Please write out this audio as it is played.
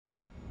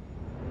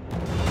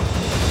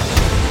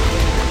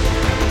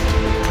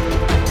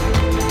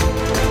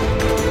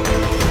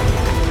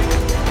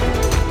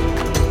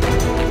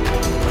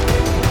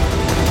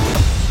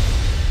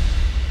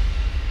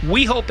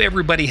We hope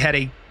everybody had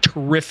a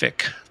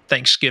terrific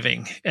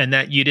Thanksgiving and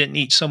that you didn't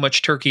eat so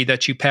much turkey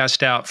that you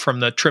passed out from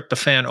the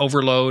tryptophan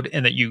overload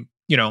and that you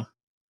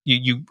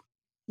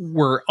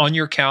were on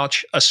your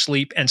couch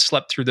asleep and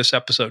slept through this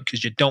episode,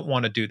 because you don't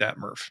want to do that,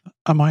 Murph.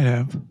 I might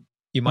have.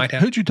 You might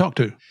have. Who'd you talk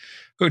to?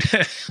 Who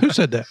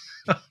said that?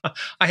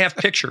 I have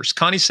pictures.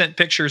 Connie sent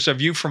pictures of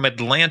you from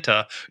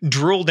Atlanta,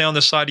 drool down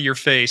the side of your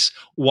face,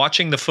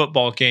 watching the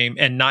football game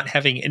and not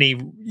having any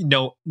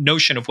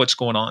notion of what's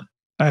going on.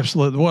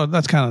 Absolutely. Well,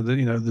 that's kind of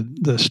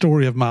the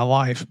story of my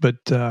life. But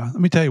let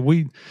me tell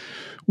you,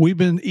 we've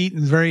been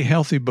eating very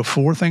healthy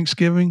before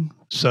Thanksgiving,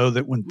 so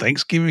that when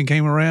Thanksgiving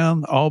came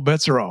around, all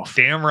bets are off.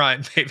 Damn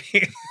right,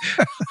 baby.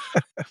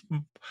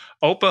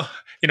 Opa,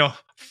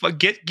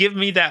 give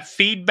me that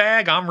feed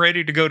bag. I'm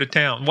ready to go to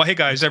town. Well, hey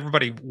guys,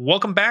 everybody,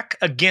 welcome back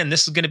again.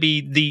 This is going to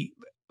be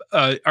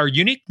our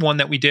unique one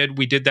that we did.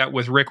 We did that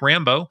with Rick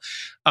Rambo.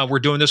 We're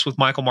doing this with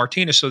Michael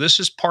Martinez. So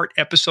this is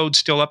episode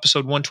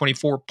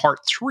 124, part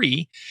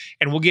 3,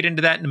 and we'll get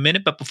into that in a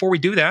minute. But before we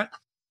do that,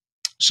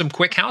 some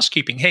quick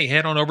housekeeping. Hey,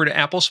 head on over to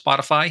Apple,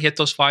 Spotify, hit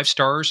those 5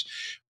 stars.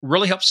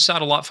 Really helps us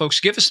out a lot, folks.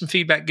 Give us some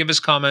feedback, give us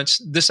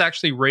comments. This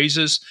actually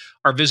raises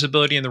our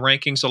visibility in the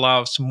rankings,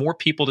 allows more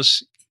people to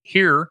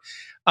hear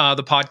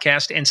the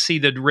podcast and see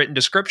the written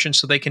description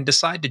so they can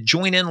decide to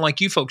join in like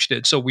you folks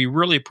did. So we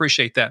really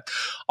appreciate that.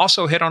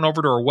 Also, head on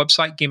over to our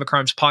website,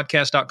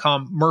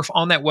 gameofcrimespodcast.com. Murph,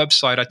 on that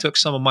website, I took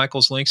some of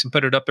Michael's links and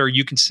put it up there.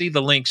 You can see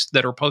the links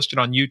that are posted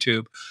on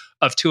YouTube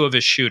of 2 of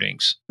his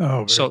shootings.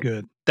 Oh, very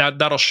good.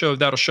 That'll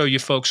show you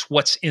folks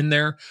what's in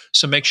there.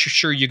 So make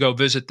sure you go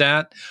visit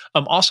that.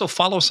 Also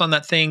follow us on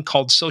that thing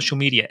called social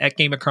media at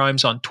Game of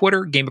Crimes on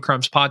Twitter, Game of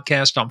Crimes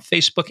Podcast on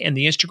Facebook and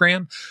the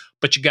Instagram.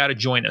 But you got to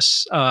join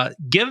us.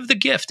 Give the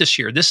gift this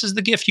year. This is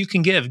the gift you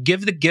can give.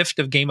 Give the gift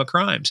of Game of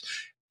Crimes.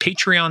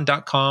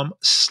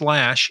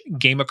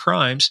 Patreon.com/Game of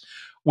Crimes.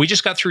 We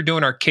just got through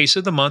doing our case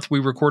of the month. We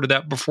recorded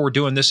that before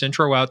doing this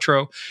intro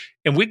outro.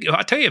 And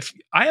I tell you,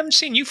 I haven't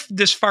seen you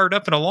this fired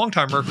up in a long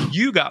time, Murph.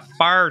 You got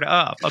fired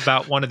up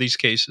about one of these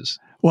cases.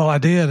 Well, I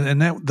did.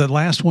 And the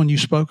last one you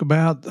spoke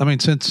about, I mean,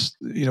 since,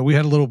 we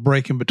had a little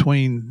break in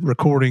between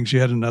recordings,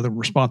 you had another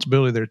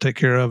responsibility there to take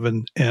care of.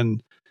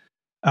 And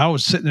I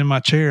was sitting in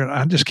my chair and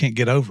I just can't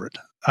get over it.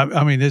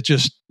 I mean, it's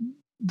just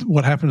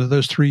what happened to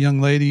those 3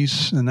 young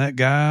ladies and that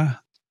guy.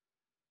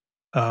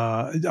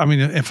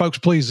 And folks,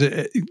 please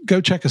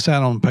go check us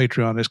out on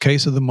Patreon. It's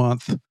Case of the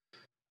Month.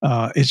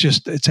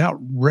 It's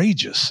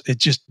outrageous.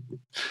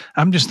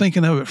 I'm just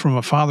thinking of it from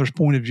a father's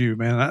point of view,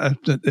 man.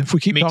 If we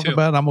keep talking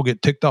about it, I'm going to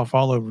get ticked off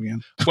all over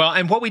again. Well,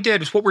 and what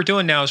we're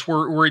doing now is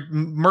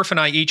Murph and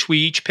I we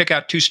each pick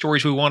out 2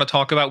 stories we want to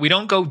talk about. We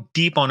don't go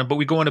deep on them, but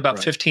we go in about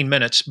 15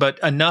 minutes, but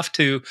enough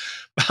to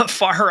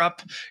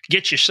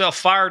get yourself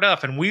fired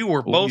up. And we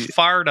were both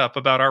fired up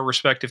about our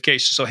respective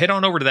cases. So head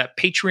on over to that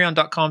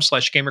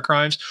patreon.com/Game of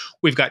Crimes.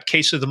 We've got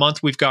Case of the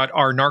Month. We've got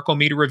our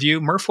Narcometer review.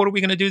 Murph, what are we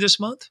going to do this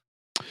month?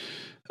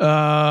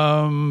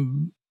 Black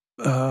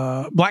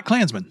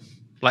Klansman.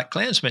 Black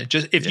Klansman.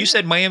 If you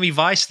said Miami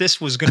Vice, this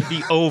was going to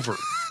be over.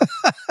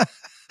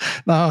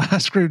 No, I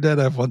screwed that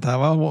up one time.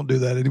 I won't do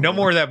that anymore. No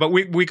more of that. But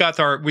we got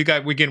the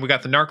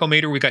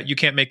Narcometer. We got You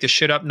Can't Make This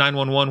Shit Up.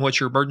 911. What's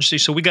your emergency?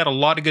 So we got a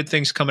lot of good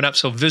things coming up.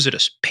 So visit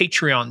us,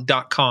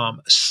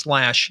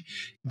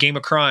 patreon.com/Game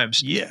of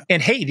Crimes. Yeah.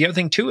 And hey, the other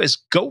thing too is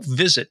go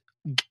visit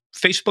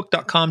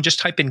facebook.com. Just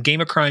type in Game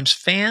of Crimes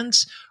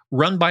fans.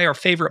 Run by our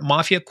favorite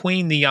mafia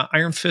queen, the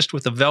Iron Fist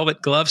with the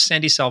velvet glove,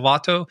 Sandy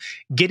Salvato.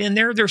 Get in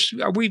there.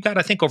 We've got,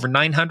 I think, over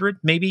 900,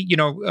 maybe,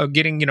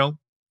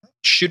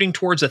 shooting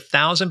towards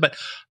 1,000, but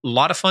a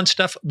lot of fun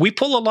stuff. We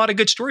pull a lot of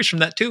good stories from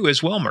that too,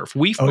 as well, Murph.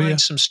 We find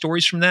some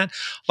stories from that,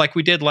 like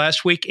we did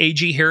last week.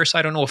 A.G. Harris,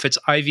 I don't know if it's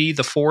IV,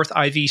 the 4th,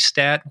 IV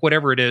stat,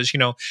 whatever it is.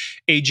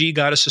 A.G.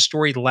 got us a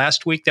story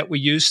last week that we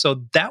used,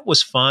 so that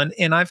was fun.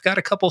 And I've got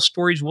a couple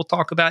stories we'll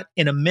talk about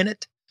in a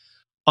minute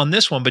on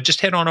this one, but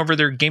just head on over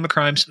there, Game of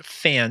Crimes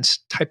fans,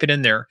 type it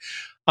in there.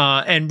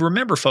 And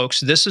remember, folks,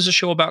 this is a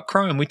show about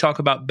crime. We talk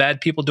about bad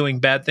people doing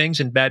bad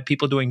things and bad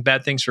people doing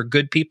bad things for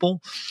good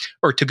people,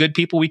 or to good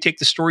people. We take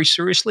the story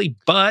seriously,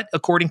 but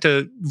according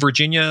to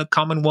Virginia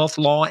Commonwealth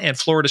law and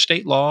Florida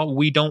state law,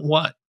 we don't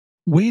what?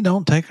 We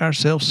don't take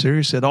ourselves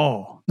serious at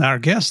all. Now, our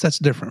guests, that's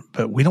different,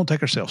 but we don't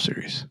take ourselves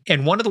serious.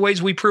 And one of the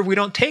ways we prove we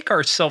don't take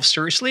ourselves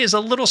seriously is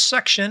a little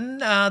section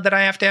that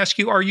I have to ask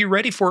you. Are you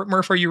ready for it,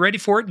 Murph? Are you ready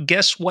for it?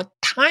 Guess what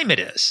time it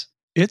is?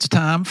 It's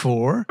time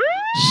for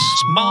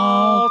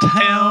Small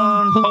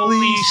Town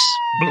Police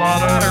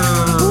Blotter.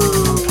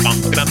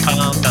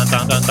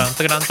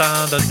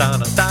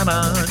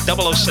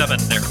 007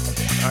 there.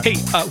 Hey,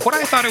 what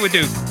I thought I would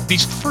do,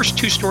 these first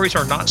 2 stories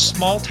are not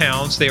small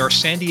towns. They are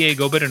San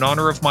Diego, but in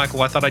honor of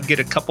Michael, I thought I'd get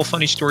a couple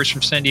funny stories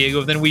from San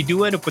Diego. Then we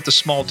do end up with a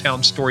small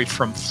town story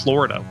from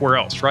Florida. Where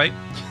else, right?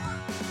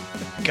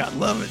 God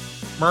love it.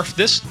 Murph,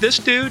 this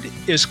dude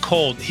is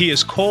cold. He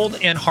is cold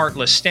and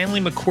heartless. Stanley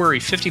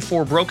McQuarrie,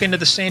 54, broke into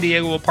the San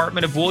Diego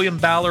apartment of William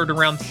Ballard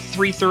around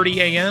 3:30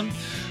 a.m.,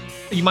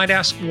 You might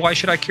ask, why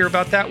should I care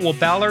about that? Well,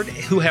 Ballard,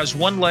 who has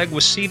one leg,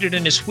 was seated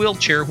in his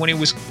wheelchair when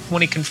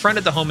he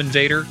confronted the home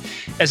invader.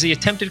 As he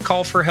attempted to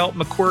call for help,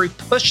 McQuarrie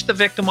pushed the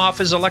victim off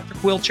his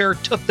electric wheelchair,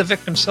 took the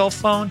victim's cell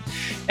phone,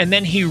 and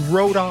then he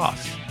rode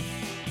off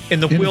in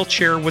the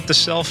wheelchair with the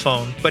cell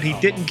phone, but he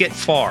didn't get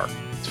far.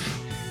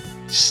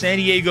 San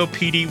Diego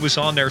PD was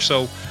on there.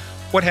 So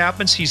what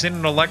happens? He's in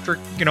an electric,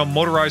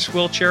 motorized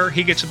wheelchair.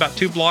 He gets about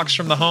 2 blocks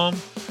from the home.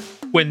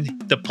 When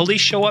the police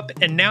show up,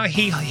 and now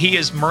he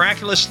is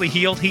miraculously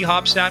healed, he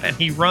hops out and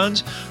he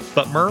runs.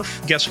 But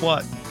Murph, guess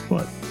what?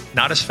 What?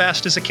 Not as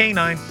fast as a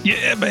canine.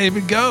 Yeah,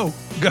 baby, go.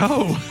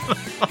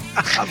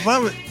 I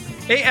love it.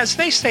 Hey, as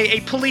they say,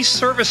 a police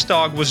service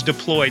dog was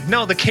deployed.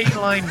 No, the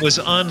canine was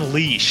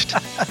unleashed.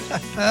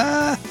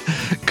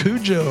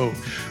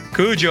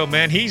 Cujo,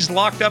 man, he's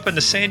locked up in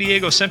the San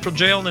Diego Central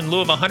Jail in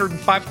lieu of a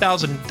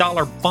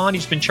 $105,000 bond.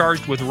 He's been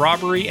charged with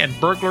robbery and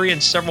burglary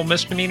and several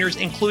misdemeanors,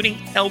 including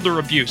elder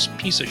abuse.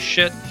 Piece of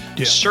shit.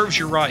 Yeah. Serves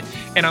you right.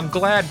 And I'm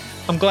glad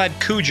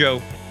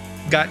Cujo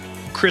got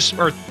Christmas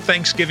or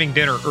Thanksgiving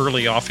dinner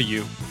early off of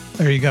you.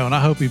 There you go. And I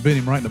hope he bit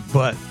him right in the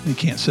butt. He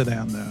can't sit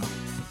down now.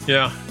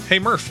 Yeah. Hey,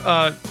 Murph,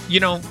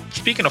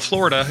 speaking of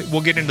Florida,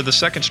 we'll get into the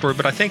second story,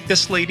 but I think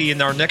this lady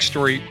in our next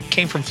story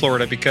came from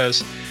Florida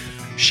because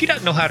she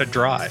doesn't know how to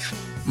drive.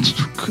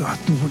 God,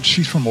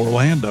 she's from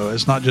Orlando.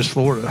 It's not just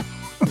Florida.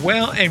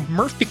 Well, and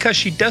Murph, because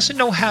she doesn't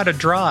know how to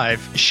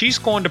drive, she's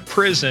going to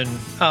prison,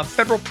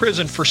 federal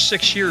prison for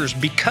 6 years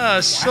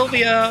because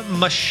Sylvia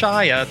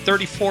Mashaya,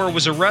 34,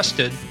 was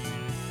arrested.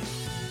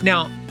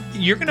 Now,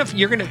 you're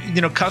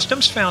gonna,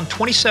 Customs found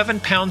 27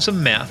 pounds of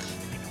meth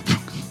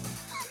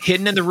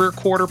hidden in the rear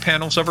quarter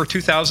panels of her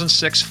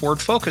 2006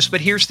 Ford Focus.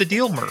 But here's the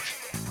deal,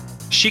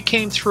 Murph. She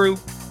came through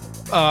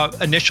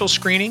initial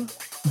screening.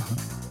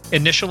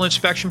 Initial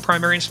inspection,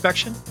 primary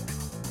inspection.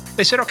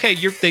 They said, okay,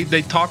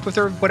 they talked with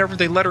her, whatever,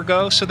 they let her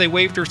go, so they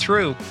waved her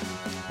through.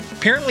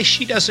 Apparently,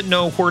 she doesn't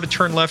know where to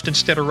turn left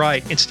instead of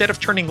right. Instead of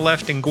turning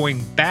left and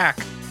going back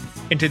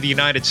into the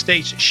United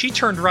States, she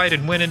turned right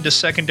and went into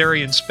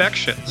secondary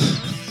inspection.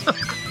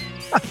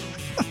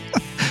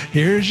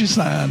 Here's your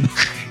sign.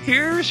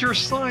 Here's your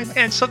sign.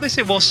 And so they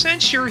say, well,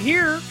 since you're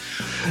here,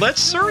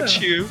 let's search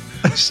you.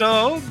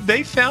 So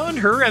they found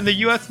her, and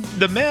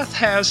the meth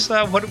has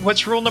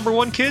what's rule number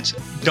 1, kids?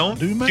 Don't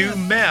do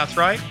meth,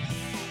 right?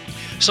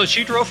 So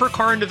she drove her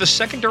car into the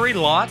secondary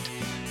lot,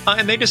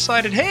 and they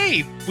decided,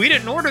 hey, we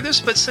didn't order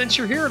this, but since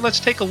you're here, let's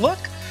take a look.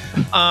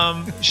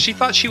 She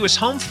thought she was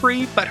home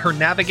free, but her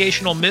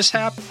navigational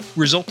mishap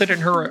resulted in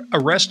her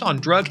arrest on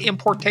drug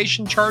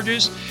importation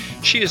charges.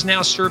 She is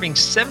now serving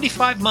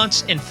 75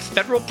 months in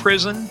federal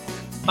prison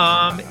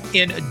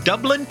in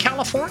Dublin,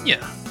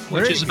 California,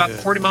 which is about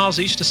 40 miles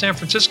east of San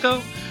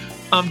Francisco.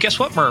 Guess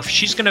what, Murph?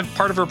 She's going to,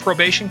 part of her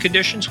probation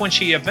conditions, when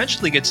she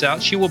eventually gets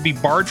out, she will be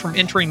barred from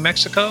entering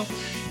Mexico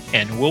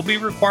and will be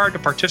required to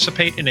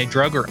participate in a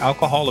drug or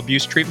alcohol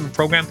abuse treatment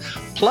program.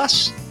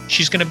 Plus,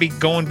 she's going to be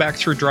going back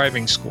through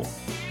driving school.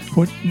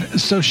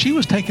 So she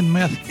was taking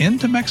meth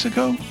into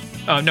Mexico?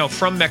 No,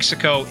 from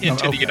Mexico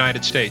into the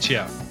United States,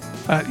 yeah.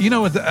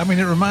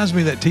 It reminds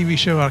me of that TV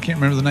show. I can't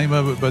remember the name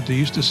of it, but they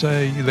used to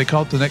say, they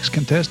call it the next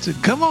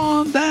contestant, come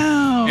on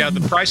down. Yeah,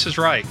 The Price is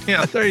Right.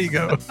 Yeah, there you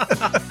go.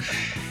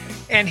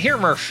 And here,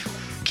 Murph,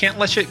 can't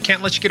let you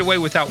get away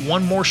without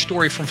one more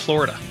story from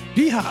Florida.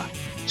 Yeehaw.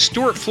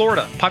 Stuart,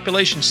 Florida,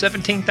 population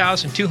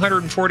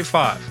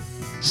 17,245.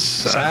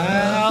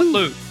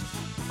 Salute.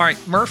 All right,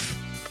 Murph,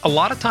 a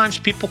lot of times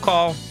people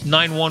call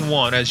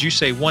 911, as you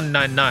say,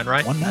 199,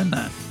 right?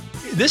 199.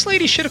 This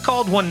lady should have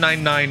called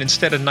 199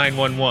 instead of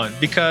 911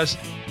 because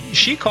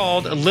she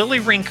called Lily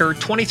Rinker,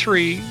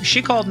 23.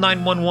 She called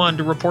 911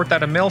 to report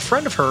that a male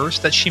friend of hers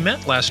that she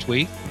met last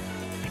week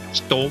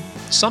stole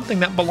something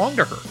that belonged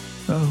to her.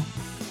 Oh,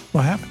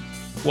 what happened?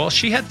 Well,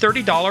 she had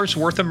 $30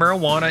 worth of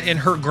marijuana in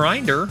her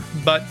grinder,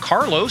 but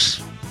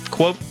Carlos,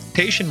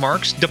 quotation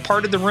marks,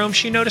 departed the room.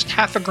 She noticed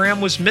half a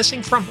gram was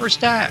missing from her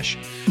stash.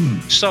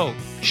 So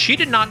she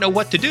did not know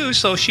what to do,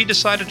 so she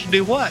decided to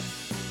do what?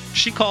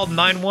 She called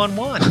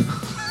 911.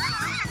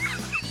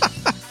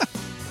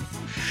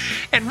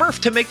 And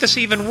Murph, to make this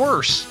even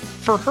worse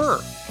for her,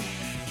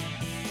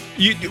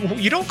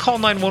 you don't call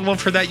 911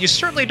 for that. You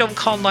certainly don't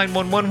call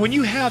 911 when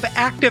you have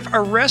active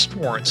arrest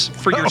warrants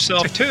for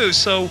yourself, too.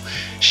 So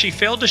she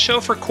failed to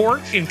show for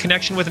court in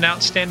connection with an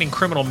outstanding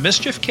criminal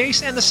mischief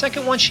case. And the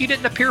second one, she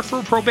didn't appear for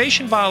a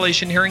probation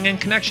violation hearing in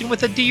connection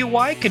with a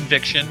DUI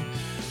conviction.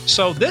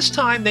 So this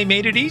time they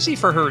made it easy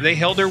for her. They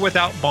held her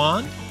without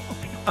bond.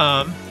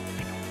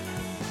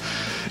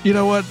 You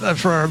know what?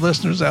 For our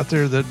listeners out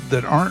there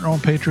that aren't on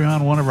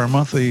Patreon, one of our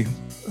monthly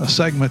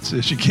segments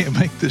is you can't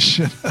make this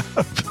shit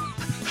up.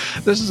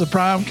 This is a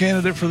prime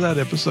candidate for that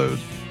episode.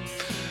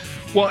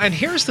 Well, and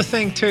here's the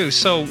thing, too.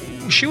 So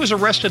she was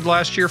arrested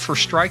last year for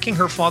striking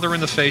her father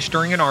in the face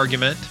during an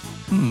argument.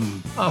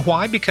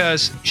 Why?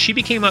 Because she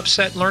became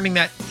upset learning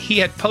that he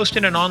had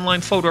posted an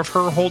online photo of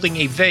her holding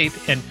a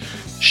vape, and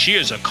she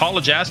is a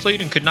college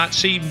athlete and could not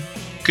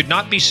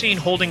be seen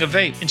holding a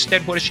vape.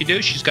 Instead, what does she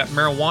do? She's got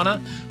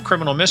marijuana,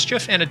 criminal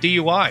mischief, and a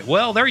DUI.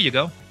 Well, there you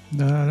go.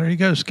 There you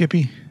go,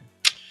 Skippy.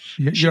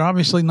 You're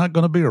obviously not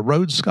going to be a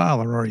Rhodes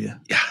Scholar, are you?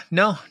 Yeah,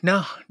 no,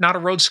 not a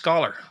Rhodes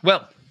Scholar.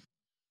 Well,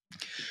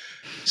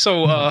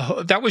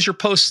 so that was your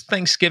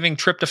post-Thanksgiving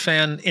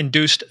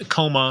tryptophan-induced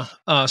coma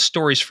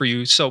stories for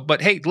you. So,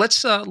 but hey,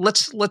 let's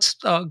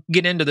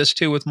get into this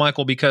too with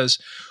Michael, because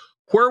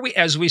where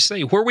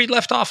we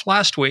left off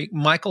last week,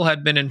 Michael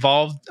had been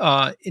involved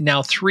in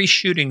now 3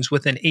 shootings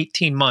within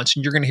 18 months,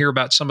 and you're going to hear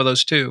about some of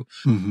those too.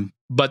 Mm-hmm.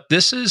 But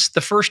this is the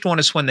first one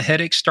is when the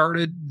headache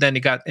started. Then he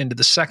got into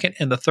the second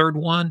and the third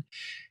one,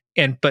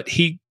 but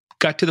he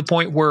got to the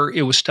point where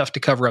it was tough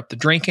to cover up the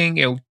drinking.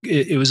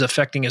 It was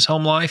affecting his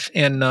home life,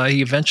 and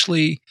he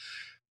eventually.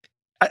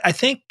 I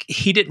think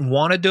he didn't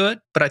want to do it,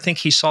 but I think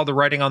he saw the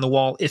writing on the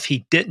wall. If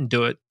he didn't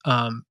do it,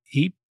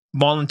 he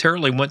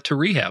voluntarily went to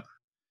rehab.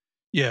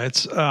 Yeah,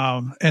 it's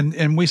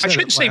and we said I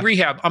shouldn't say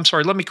rehab. I'm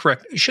sorry. Let me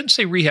correct. You shouldn't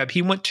say rehab.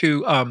 He went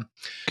to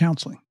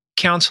counseling.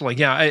 Counseling,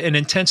 yeah, an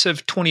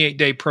intensive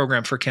 28-day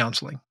program for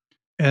counseling.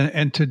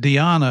 And to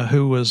Deanna,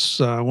 who was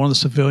one of the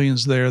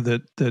civilians there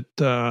that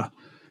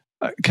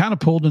kind of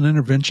pulled an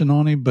intervention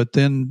on him, but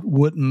then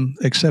wouldn't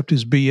accept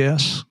his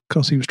BS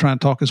because he was trying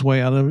to talk his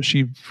way out of it.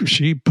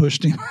 She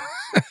pushed him.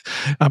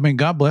 I mean,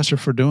 God bless her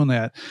for doing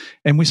that.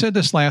 And we said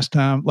this last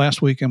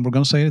week, and we're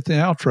going to say it at the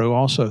outro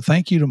also.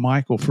 Thank you to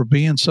Michael for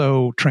being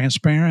so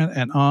transparent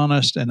and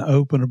honest and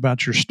open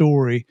about your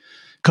story,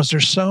 because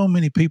there's so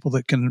many people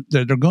that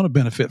are going to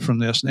benefit from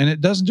this. And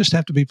it doesn't just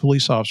have to be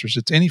police officers.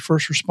 It's any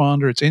first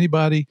responder. It's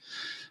anybody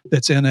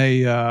that's in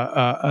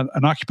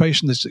an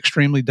occupation that's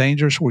extremely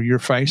dangerous, where you're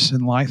facing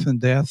life and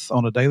death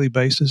on a daily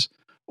basis.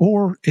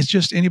 Or it's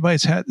just anybody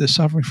that's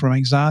suffering from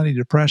anxiety,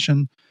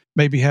 depression,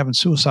 maybe having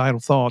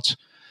suicidal thoughts.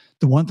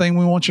 The one thing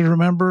we want you to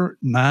remember,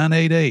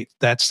 988,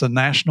 that's the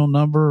national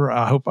number.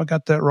 I hope I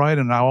got that right,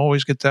 and I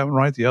always get that one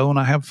right. The other one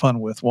I have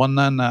fun with,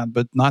 199,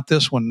 but not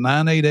this one,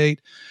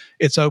 988.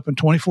 It's open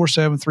 24/7,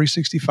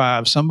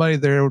 365. Somebody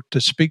there to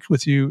speak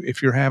with you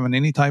if you're having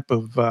any type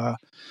of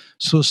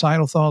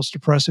suicidal thoughts,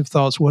 depressive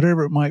thoughts,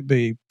 whatever it might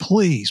be.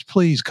 Please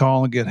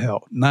call and get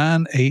help.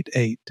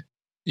 988.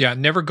 Yeah,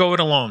 never go it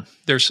alone.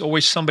 There's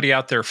always somebody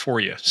out there for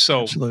you.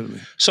 So,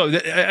 absolutely.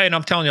 And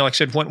I'm telling you, like I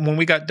said, when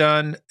we got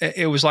done,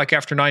 it was like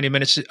after 90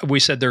 minutes,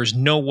 we said there's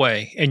no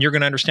way, and you're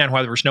going to understand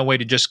why there was no way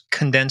to just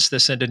condense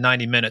this into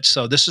 90 minutes.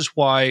 So this is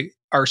why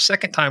our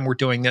second time we're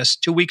doing this,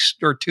 2 weeks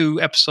or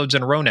 2 episodes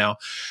in a row now.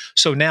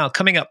 So now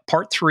coming up,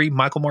 part 3,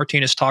 Michael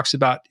Martinez talks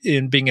about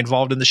being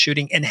involved in the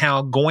shooting and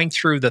how going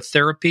through the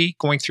therapy,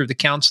 going through the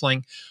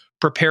counseling,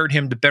 prepared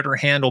him to better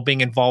handle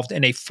being involved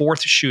in a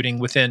 4th shooting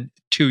within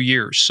 2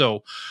 years.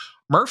 So,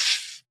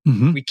 Murph,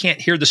 we can't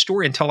hear the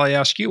story until I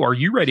ask you, are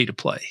you ready to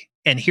play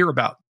and hear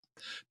about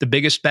the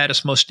biggest,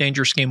 baddest, most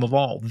dangerous game of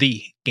all,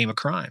 the Game of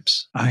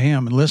Crimes? I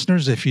am. And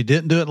listeners, if you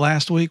didn't do it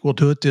last week, we'll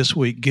do it this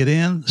week. Get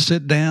in,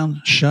 sit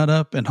down, shut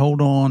up, and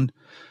hold on.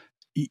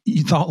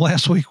 You thought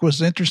last week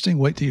was interesting?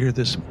 Wait till you hear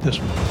this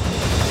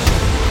one.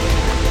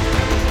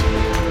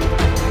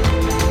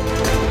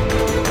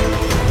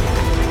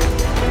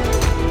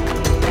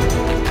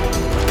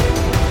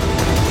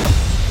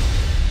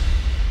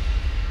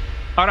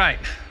 All right,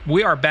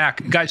 we are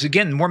back. Guys,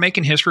 again, we're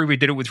making history. We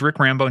did it with Rick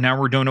Rambo. Now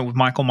we're doing it with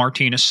Michael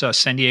Martinez,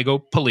 San Diego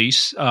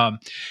Police.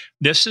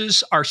 This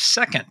is our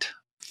second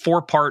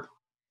 4-part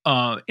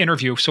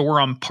interview. So we're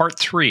on part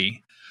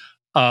 3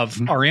 of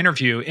our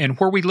interview. And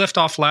where we left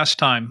off last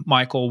time,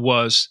 Michael,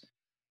 was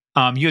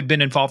you had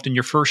been involved in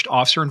your first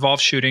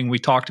officer-involved shooting. We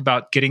talked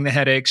about getting the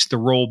headaches, the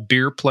role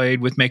beer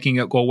played with making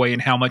it go away,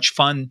 and how much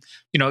fun,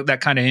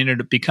 that kind of ended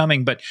up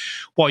becoming. But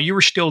while you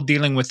were still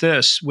dealing with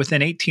this,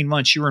 within 18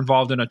 months, you were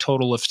involved in a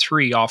total of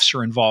 3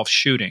 officer-involved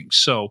shootings.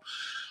 So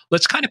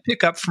let's kind of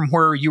pick up from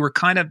where you were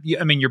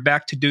you're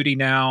back to duty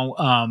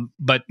now.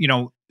 But,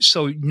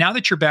 so now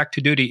that you're back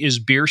to duty, is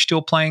beer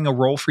still playing a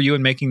role for you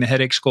in making the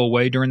headaches go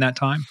away during that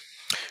time?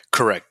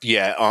 Correct.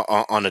 Yeah,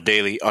 on a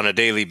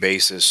daily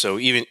basis. So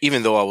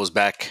even though I was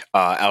back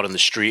out in the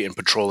street and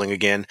patrolling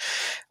again,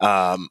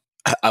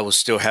 I was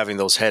still having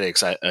those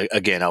headaches. I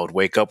would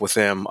wake up with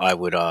them. I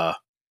would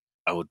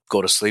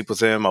go to sleep with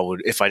them.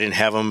 If I didn't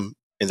have them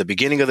in the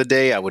beginning of the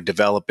day, I would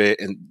develop it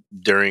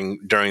during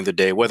the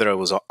day, whether I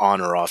was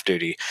on or off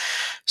duty.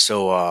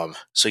 So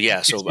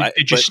yeah.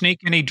 Did you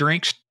sneak any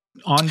drinks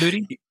on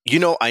duty?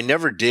 I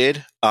never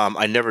did.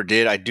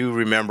 I do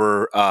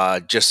remember I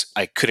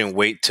couldn't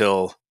wait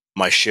till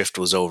my shift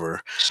was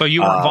over. So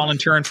you weren't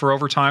volunteering for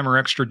overtime or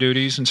extra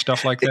duties and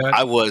stuff like that?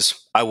 I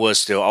was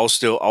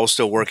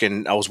still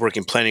working. I was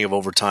working plenty of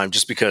overtime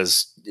just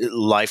because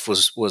life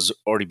was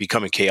already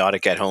becoming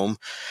chaotic at home.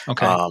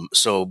 Okay.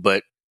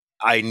 But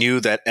I knew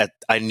that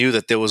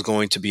there was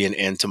going to be an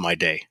end to my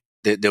day.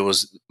 There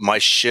was my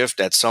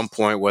shift at some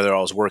point, whether I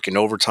was working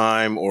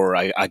overtime or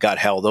I got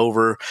held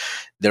over,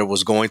 there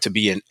was going to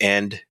be an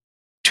end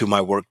to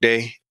my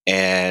workday,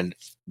 and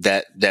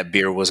that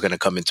beer was going to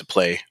come into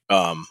play.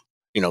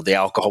 The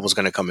alcohol was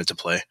going to come into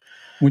play.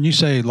 When you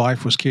say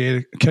life was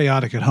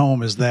chaotic at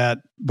home, is that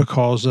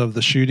because of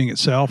the shooting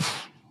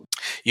itself?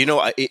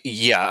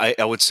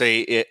 I would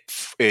say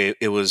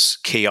it was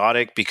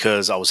chaotic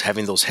because I was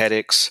having those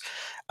headaches.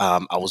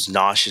 I was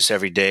nauseous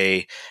every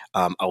day.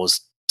 I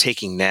was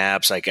taking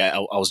naps. Like I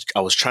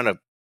was trying to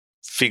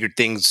figure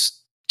things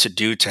to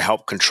do to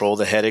help control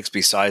the headaches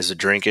besides the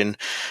drinking.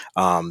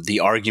 The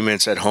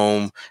arguments at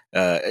home.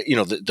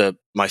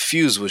 My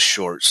fuse was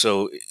short,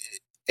 so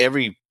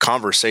every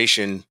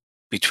conversation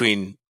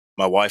between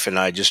my wife and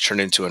I just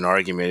turned into an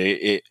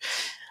argument.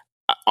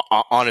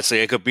 Honestly,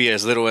 it could be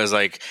as little as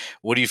like,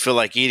 what do you feel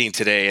like eating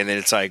today? And then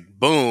it's like,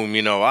 boom,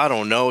 I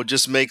don't know,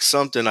 just make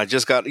something. I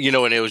just got,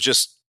 and it was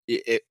just,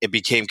 it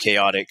became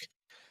chaotic.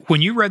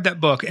 When you read that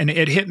book, and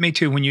it hit me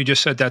too when you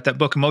just said that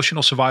book,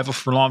 Emotional Survival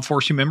for Law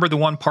Enforcement, remember the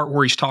one part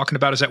where he's talking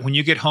about is that when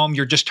you get home,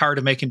 you're just tired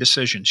of making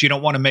decisions. You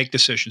don't want to make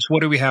decisions.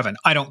 What are we having?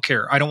 I don't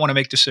care. I don't want to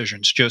make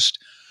decisions. Just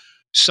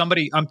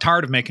I'm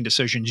tired of making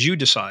decisions. You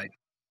decide.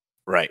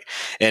 Right.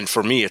 And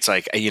for me, it's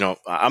like,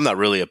 I'm not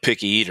really a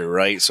picky eater,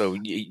 right? So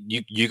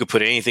you could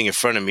put anything in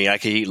front of me. I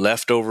could eat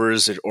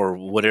leftovers or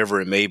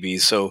whatever it may be.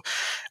 So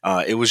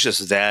it was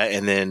just that.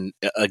 And then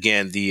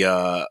again,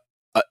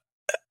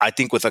 I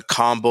think with a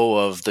combo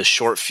of the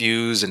short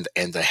fuse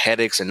and the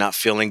headaches and not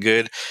feeling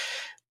good,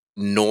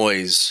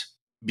 noise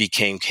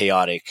became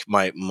chaotic.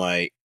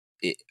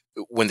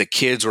 When the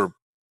kids were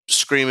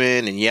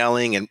screaming and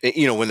yelling, and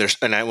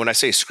when I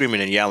say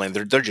screaming and yelling,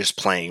 they're just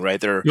playing, right?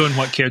 They're doing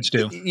what kids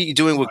do.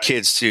 Doing what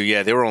kids do.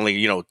 Yeah, they were only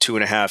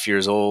 2.5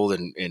 years old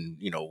and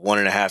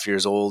 1.5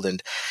 years old,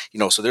 and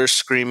so they're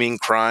screaming,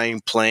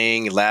 crying,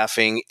 playing,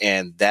 laughing,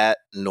 and that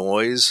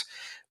noise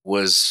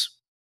was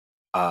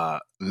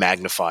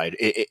magnified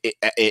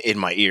in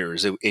my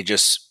ears. It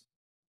just,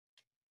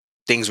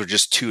 things were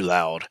just too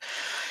loud.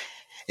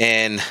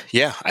 And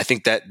yeah, I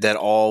think that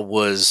all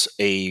was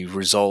a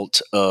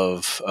result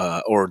of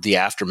or the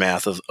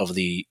aftermath of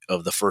the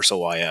first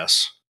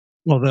OIS.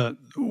 Well,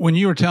 when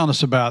you were telling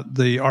us about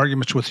the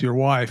arguments with your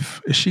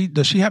wife,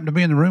 does she happen to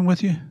be in the room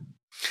with you?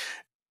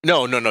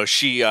 No.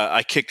 She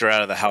I kicked her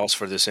out of the house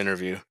for this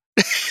interview.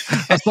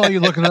 I saw you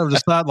looking over the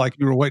side like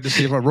you were waiting to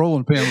see if a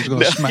rolling pin was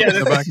going to smack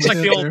the back of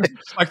the head.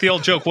 It's like the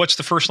old joke. What's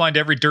the first line to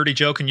every dirty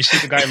joke? And you see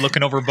the guy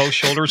looking over both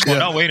shoulders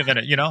going, oh, wait a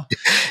minute, Yeah,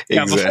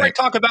 exactly. Before I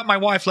talk about my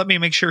wife, let me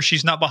make sure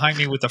she's not behind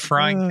me with a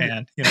frying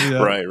pan.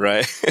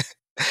 Right.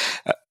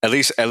 At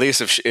least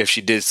if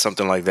she did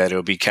something like that, it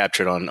would be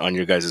captured on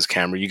your guys'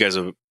 camera. You guys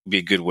will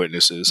be good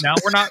witnesses. Now,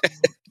 we're not...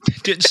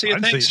 Didn't see a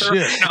thing, sir.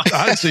 No.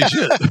 I didn't see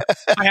shit.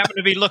 I happened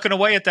to be looking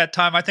away at that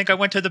time. I think I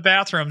went to the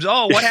bathrooms.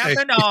 Oh, what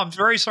happened? Oh, I'm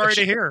very sorry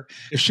to hear.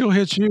 If she'll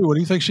hit you, what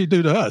do you think she'd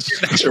do to us?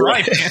 That's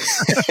right.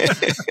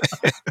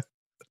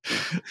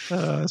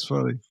 That's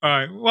funny. All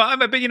right. Well,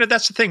 but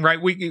that's the thing,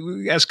 right?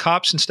 We as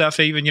cops and stuff,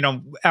 even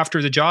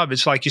after the job,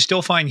 it's like you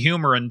still find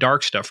humor in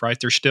dark stuff, right?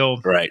 There's still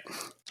right.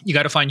 You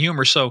got to find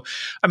humor. So,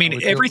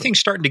 everything's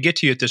starting to get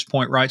to you at this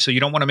point, right? So you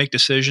don't want to make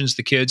decisions,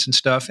 the kids and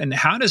stuff. And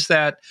how does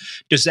that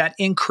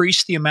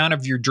increase the amount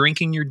of your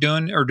drinking you're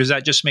doing, or does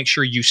that just make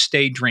sure you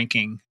stay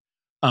drinking?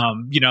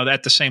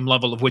 At the same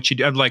level of what you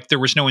do. Like there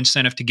was no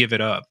incentive to give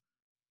it up.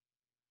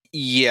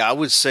 Yeah, I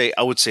would say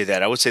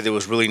that. I would say there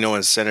was really no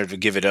incentive to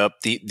give it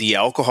up. The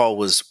alcohol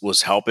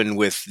was helping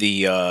with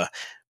the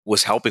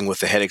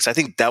headaches. I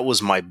think that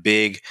was my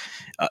big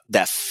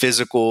that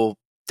physical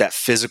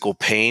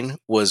pain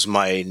was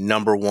my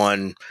number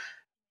one,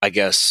 I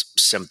guess,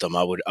 symptom.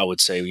 I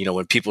would say,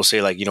 when people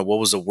say like, what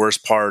was the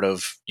worst part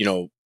of,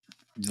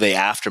 the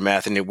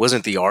aftermath, and it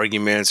wasn't the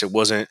arguments, it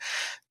wasn't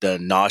the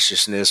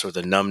nauseousness or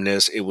the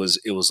numbness. It was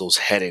those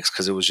headaches,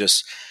 because it was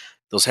just,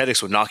 those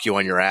headaches would knock you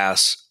on your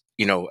ass,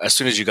 as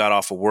soon as you got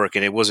off of work.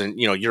 And it wasn't,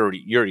 you're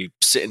already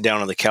sitting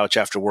down on the couch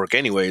after work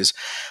anyways.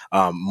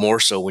 More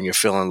so when you're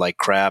feeling like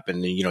crap,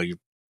 and you're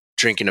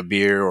drinking a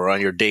beer, or on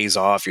your days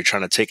off, you're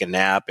trying to take a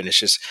nap, and it's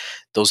just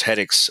those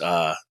headaches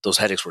were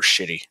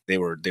shitty. They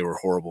were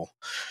horrible.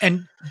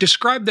 And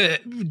describe the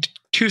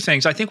two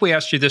things. I think we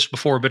asked you this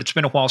before, but it's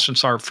been a while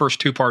since our first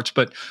two parts.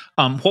 But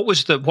what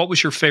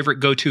was your favorite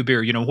go-to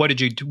beer? What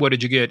did you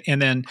get?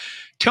 And then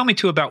tell me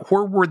too about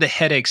where were the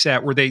headaches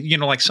at? Were they,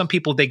 like some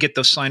people, they get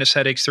those sinus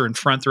headaches, they're in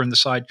front, they're in the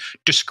side.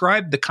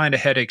 Describe the kind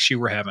of headaches you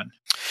were having.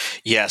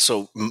 Yeah,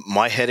 so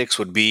my headaches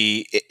would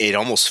be, it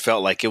almost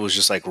felt like it was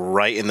just like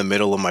right in the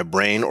middle of my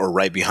brain or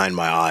right behind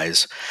my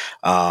eyes.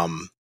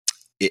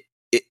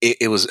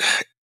 It was,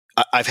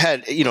 I've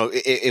had,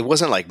 it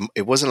wasn't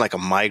like a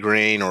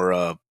migraine or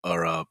a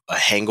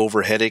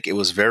hangover headache. It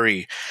was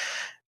very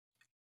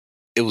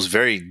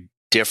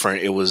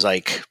different. It was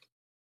like,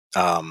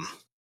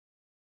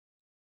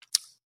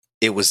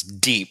 it was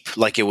deep.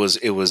 Like it was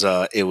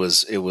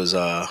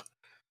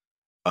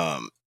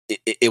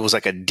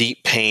like a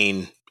deep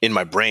pain in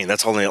my brain.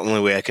 That's the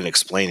only way I can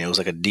explain it. It was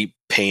like a deep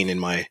pain in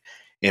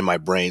my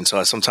brain.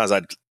 So sometimes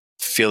I'd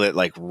feel it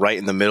like right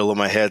in the middle of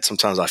my head.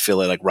 Sometimes I feel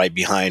it like right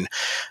behind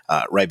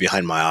my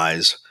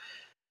eyes.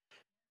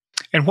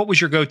 And what was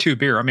your go-to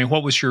beer?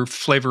 What was your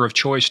flavor of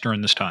choice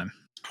during this time?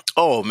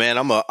 Oh man,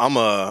 I'm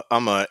a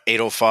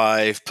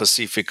 805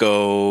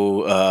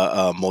 Pacifico,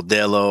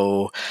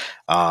 Modelo,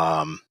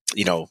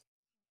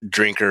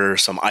 drinker,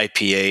 some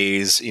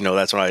IPAs.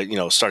 That's when I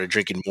started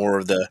drinking more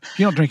of the.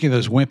 You don't drink any of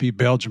those wimpy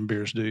Belgian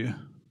beers, do you?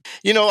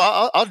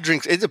 I'll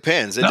drink. It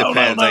depends. It No,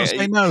 depends.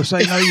 say no.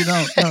 Say no, you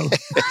don't.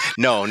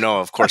 No. No,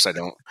 of course I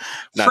don't.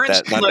 Not Friends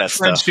that. can Not let that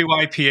friends stuff. do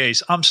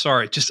IPAs. I'm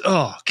sorry. Just,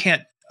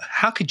 can't.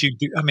 How could you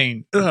do? I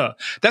mean,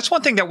 that's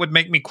one thing that would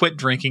make me quit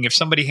drinking. If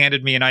somebody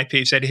handed me an IPA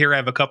and said, "Here, I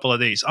have a couple of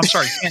these." I'm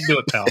sorry, can't do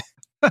it, pal.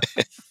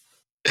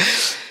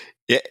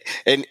 Yeah,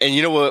 and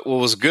you know what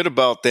was good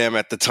about them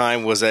at the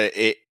time was that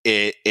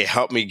it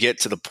helped me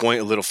get to the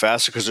point a little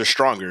faster because they're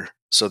stronger.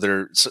 So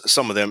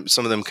some of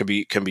them can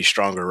be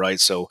stronger, right?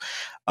 So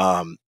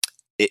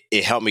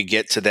it helped me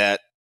get to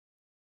that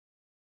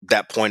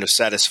point of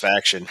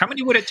satisfaction. How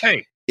many would it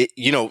take?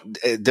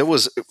 There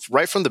was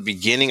right from the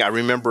beginning. I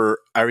remember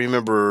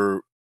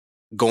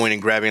going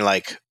and grabbing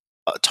like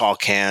tall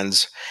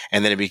cans,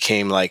 and then it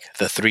became like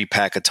the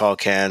 3-pack of tall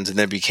cans, and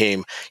then it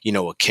became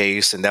a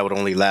case, and that would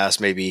only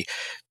last maybe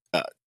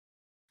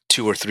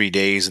 2 or 3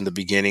 days in the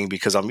beginning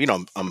because I'm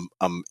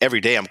every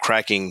day I'm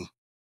cracking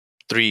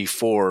 3,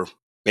 4,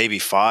 maybe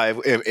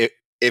 5.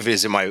 If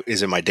is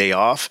in my day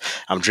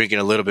off, I'm drinking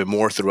a little bit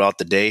more throughout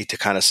the day to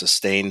kind of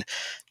sustain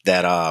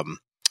that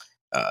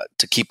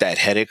to keep that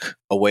headache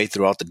away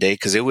throughout the day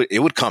because it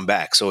would come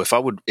back. So if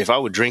I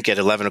would drink at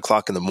 11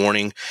 o'clock in the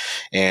morning,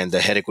 and the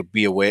headache would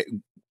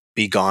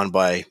be gone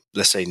by,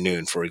 let's say,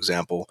 noon, for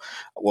example,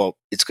 well,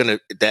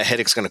 that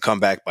headache's gonna come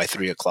back by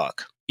 3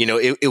 o'clock.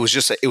 It was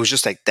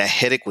just like that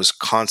headache was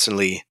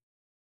constantly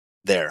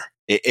there.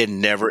 It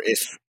never.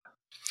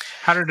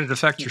 How did it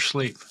affect your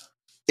sleep?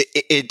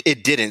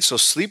 It didn't. So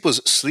sleep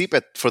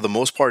for the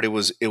most part. It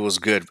was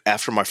good.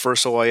 After my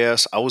first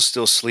OIS, I was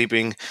still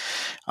sleeping.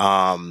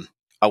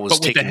 But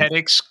would the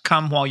headaches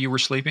come while you were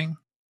sleeping?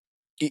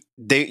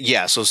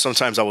 So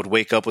sometimes I would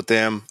wake up with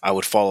them, I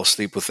would fall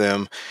asleep with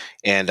them,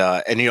 and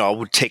I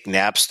would take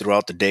naps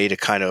throughout the day to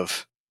kind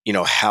of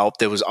help.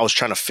 I was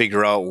trying to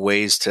figure out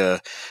ways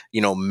to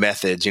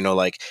methods,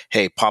 like,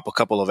 hey, pop a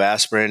couple of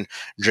aspirin,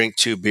 drink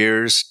 2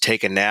 beers,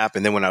 take a nap,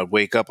 and then when I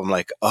wake up, I'm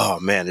like,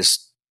 oh man,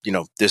 this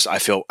I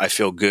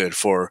feel good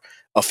for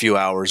a few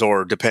hours,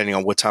 or depending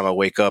on what time I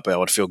wake up, I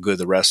would feel good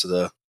the rest of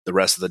the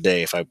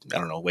day. If I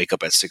don't know, wake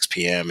up at 6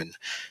 p.m. and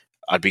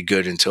I'd be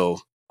good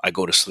until I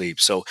go to sleep.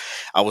 So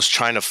I was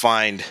trying to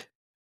find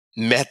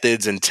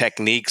methods and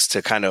techniques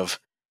to kind of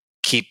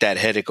keep that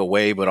headache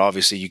away, but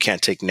obviously you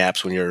can't take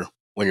naps when you're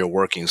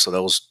working.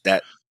 So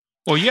that.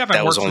 Well, you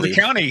haven't worked for the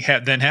county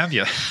then, have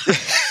you?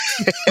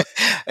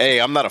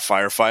 Hey, I'm not a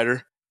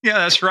firefighter. Yeah,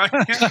 that's right.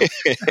 Yeah.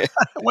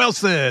 Well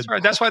said. That's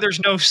right. That's why there's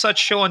no such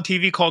show on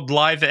TV called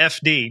Live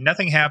FD.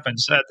 Nothing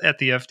happens at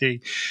the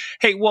FD.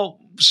 Hey, well,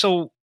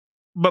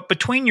 but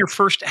between your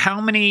first,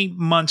 how many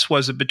months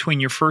was it between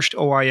your first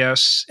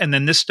OIS and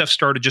then this stuff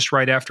started just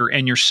right after,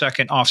 and your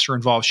second officer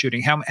involved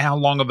shooting? How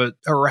long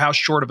or how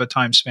short of a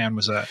time span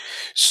was that?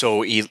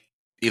 So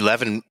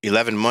 11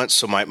 months.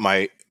 So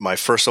my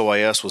first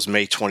OIS was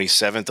May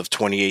 27th of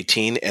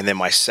 2018, and then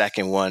my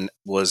second one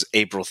was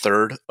April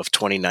 3rd of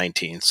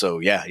 2019. So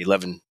yeah,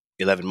 11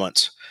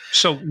 months.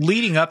 So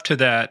leading up to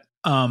that,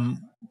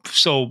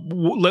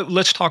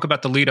 let's talk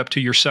about the lead up to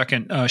your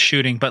second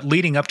shooting. But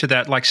leading up to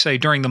that, like say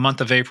during the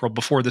month of April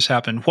before this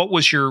happened,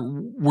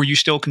 were you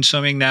still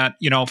consuming that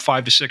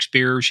 5 to 6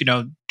 beers,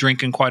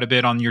 drinking quite a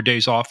bit on your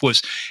days off?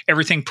 Was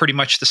everything pretty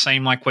much the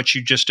same like what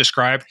you just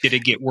described? Did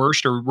it get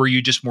worse, or were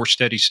you just more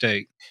steady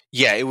state?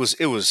 Yeah, it was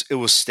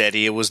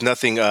steady. It was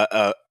nothing.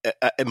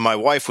 My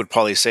wife would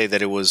probably say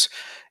that it was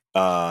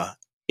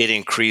it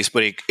increased,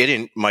 but it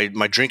didn't.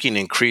 My drinking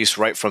increased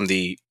right from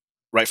the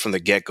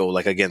get go.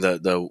 Like again,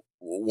 the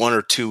 1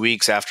 or 2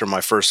 weeks after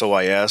my first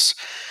OIS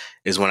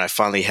is when I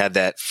finally had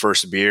that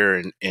first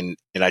beer, and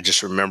I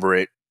just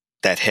remember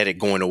that headache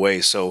going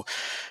away. So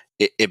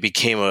it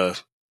became a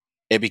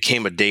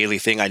daily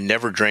thing. I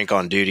never drank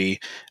on duty.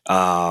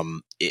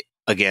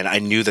 Again, I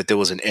knew that there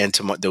was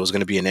going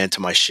to be an end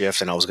to my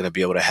shift, and I was going to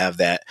be able to have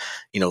that,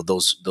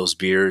 those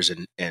beers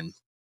and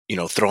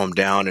throw them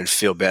down and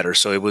feel better.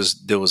 So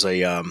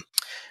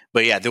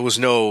but yeah, there was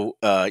no,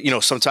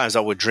 sometimes I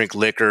would drink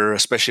liquor,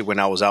 especially when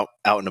I was out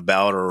and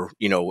about, or,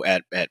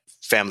 at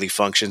family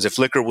functions. If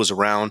liquor was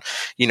around,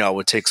 I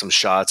would take some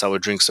shots. I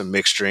would drink some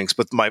mixed drinks,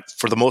 but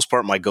for the most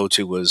part, my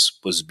go-to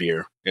was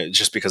beer,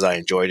 just because I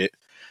enjoyed it.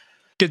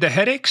 Did the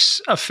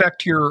headaches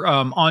affect your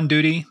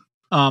on-duty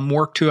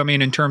work too? I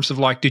mean, in terms of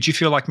like, did you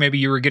feel like maybe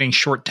you were getting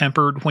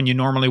short-tempered when you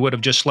normally would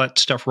have just let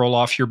stuff roll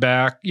off your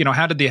back?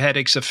 How did the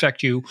headaches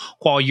affect you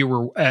while you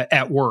were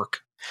at work?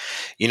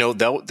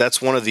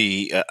 That's one of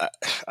the,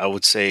 I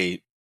would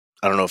say,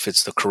 I don't know if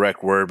it's the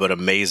correct word, but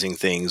amazing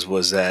things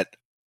was that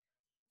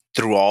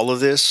through all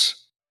of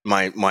this,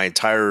 my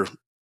entire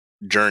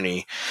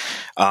journey,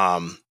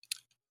 I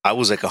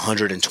was like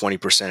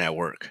 120% at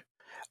work.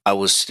 I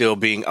was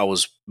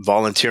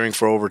volunteering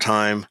for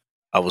overtime.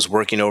 I was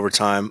working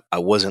overtime. I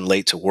wasn't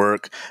late to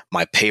work.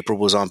 My paper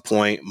was on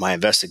point. My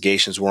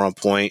investigations were on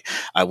point.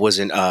 I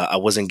wasn't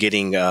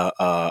getting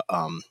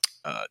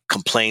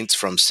complaints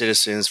from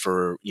citizens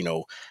for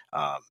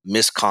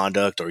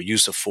misconduct or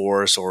use of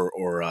force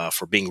or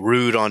for being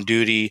rude on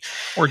duty.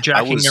 Or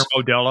jacking their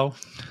Modelo.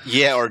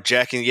 Yeah, or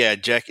jacking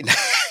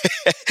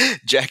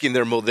jacking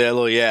their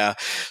Modelo. Yeah.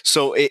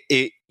 So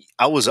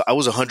I was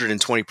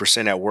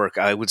 120% at work.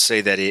 I would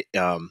say that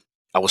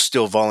I was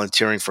still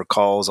volunteering for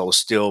calls. I was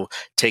still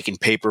taking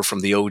paper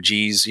from the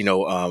OGs,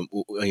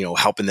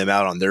 helping them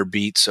out on their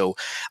beat. So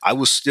I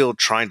was still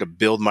trying to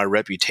build my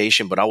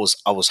reputation, but I was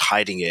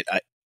hiding it.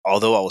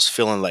 Although I was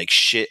feeling like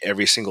shit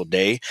every single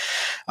day,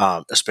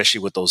 especially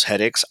with those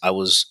headaches, I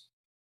was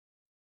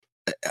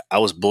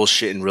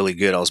bullshitting really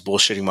good. I was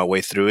bullshitting my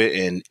way through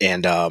it.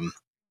 And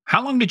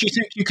how long did you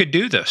think you could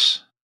do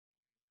this?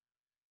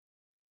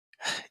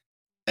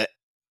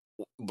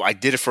 I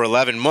did it for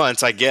 11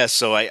 months, I guess.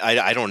 So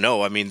I don't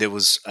know. I mean, there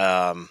was,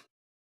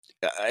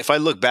 if I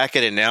look back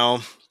at it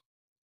now,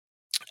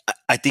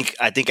 I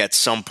think at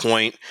some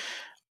point,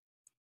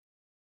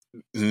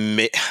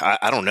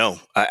 I don't know.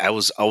 I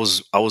was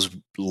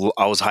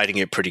hiding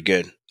it pretty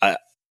good.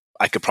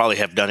 I could probably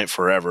have done it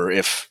forever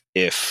if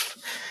it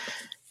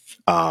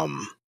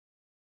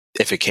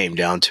came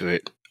down to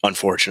it.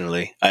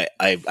 Unfortunately,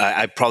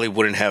 I probably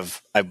wouldn't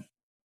have. I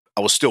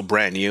was still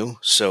brand new,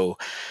 so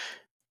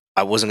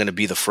I wasn't going to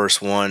be the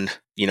first one,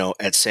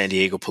 at San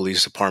Diego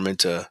Police Department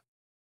to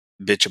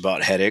bitch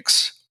about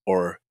headaches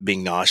or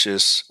being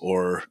nauseous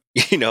or,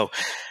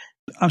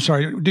 I'm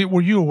sorry.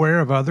 Were you aware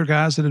of other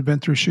guys that had been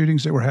through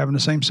shootings that were having the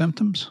same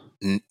symptoms?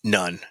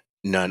 None.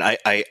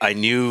 I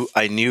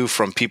knew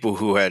from people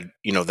who had,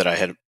 that I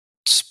had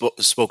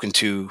spoken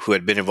to who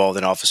had been involved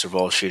in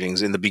officer-involved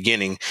shootings in the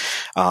beginning.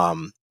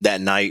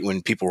 That night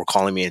when people were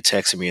calling me and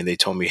texting me and they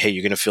told me, hey,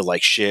 you're going to feel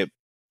like shit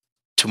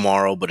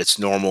tomorrow, but it's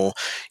normal.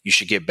 You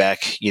should get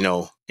back,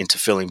 into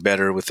feeling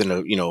better within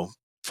 4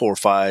 or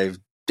 5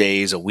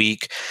 days, a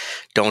week.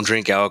 Don't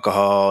drink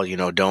alcohol,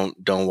 don't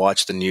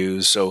watch the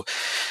news. So,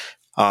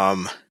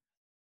 I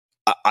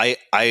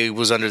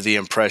was under the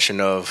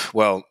impression of,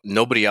 well,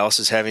 nobody else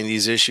is having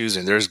these issues.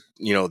 And there's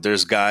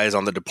guys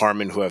on the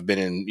department who have been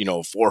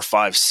in, 4,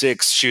 5,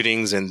 6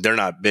 shootings and they're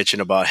not bitching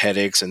about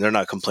headaches and they're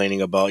not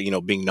complaining about,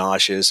 being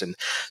nauseous. And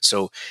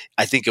so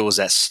I think it was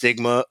that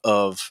stigma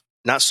of,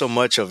 not so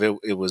much of it.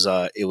 It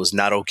was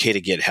not okay to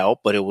get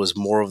help, but it was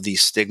more of the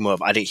stigma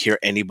of I didn't hear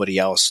anybody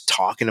else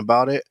talking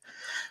about it.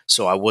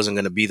 So I wasn't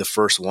going to be the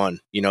first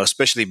one,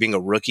 especially being a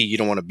rookie. You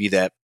don't want to be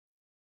that.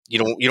 You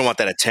don't want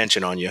that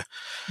attention on you.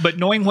 But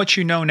knowing what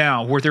you know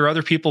now, were there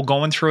other people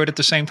going through it at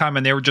the same time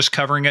and they were just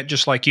covering it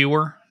just like you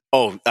were?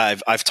 Oh,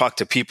 I've talked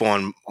to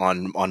people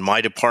on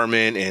my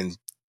department and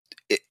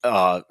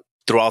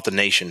throughout the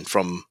nation,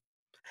 from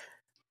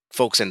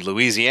folks in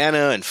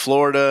Louisiana and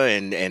Florida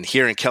and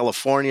here in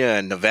California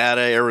and Nevada,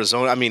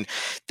 Arizona. I mean,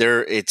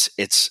 it's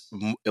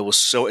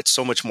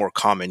so much more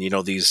common,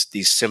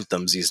 these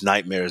symptoms, these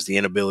nightmares, the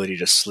inability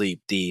to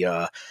sleep,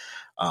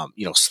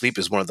 sleep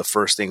is one of the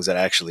first things that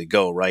actually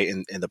go right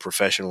in the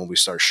profession when we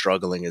start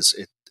struggling it's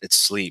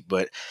sleep.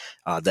 But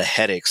the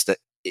headaches,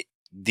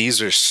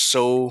 these are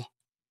so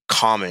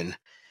common,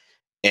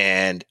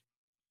 and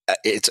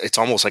it's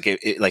almost like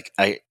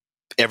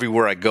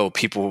everywhere I go,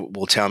 people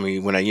will tell me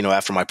when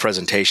after my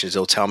presentations,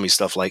 they'll tell me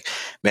stuff like,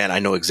 man, I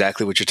know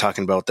exactly what you're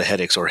talking about, the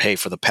headaches, or, hey,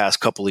 for the past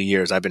couple of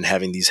years, I've been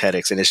having these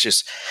headaches. And it's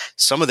just,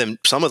 some of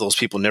those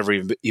people never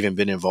even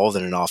been involved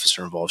in an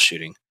officer involved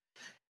shooting.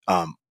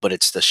 But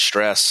it's the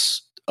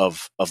stress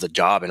of the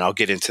job. And I'll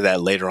get into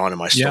that later on in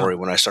my story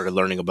when I started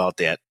learning about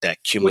that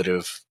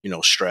cumulative,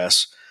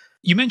 stress.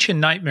 You mentioned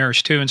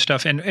nightmares too and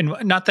stuff, and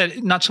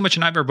not so much a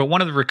nightmare, but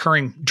one of the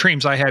recurring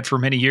dreams I had for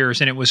many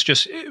years, and it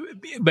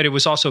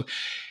was also,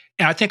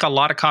 and I think a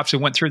lot of cops that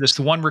went through this,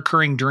 the one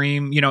recurring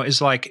dream,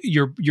 is like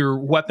your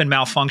weapon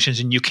malfunctions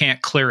and you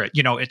can't clear it.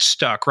 It's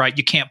stuck, right?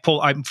 You can't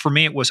pull. For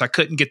me, it was I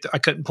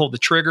couldn't pull the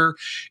trigger.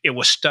 It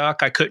was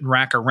stuck. I couldn't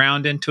rack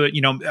around into it.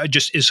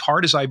 Just as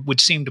hard as I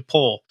would seem to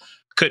pull,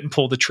 couldn't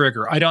pull the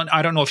trigger. I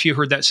don't know if you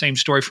heard that same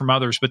story from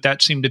others, but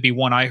that seemed to be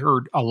one I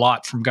heard a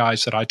lot from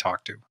guys that I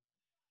talked to.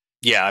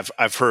 Yeah,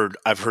 I've heard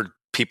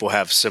people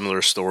have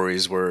similar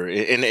stories where,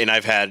 and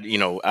I've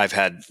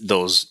had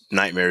those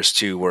nightmares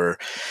too, where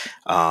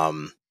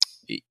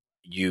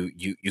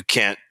you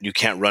can't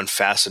run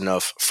fast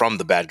enough from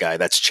the bad guy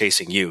that's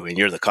chasing you, and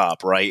you're the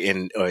cop, right?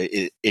 And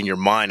in your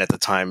mind at the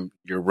time,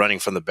 you're running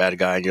from the bad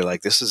guy, and you're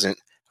like,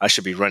 I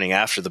should be running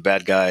after the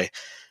bad guy,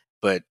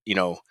 but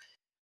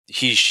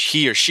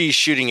he or she's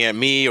shooting at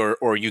me,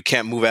 or you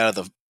can't move out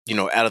of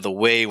the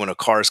way when a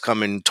car's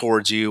coming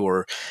towards you,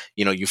 or,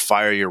 you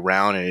fire your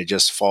round and it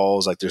just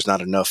falls. Like there's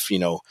not enough,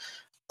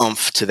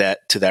 oomph to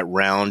that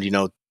round,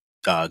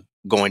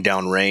 going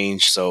down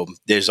range. So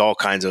there's all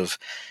kinds of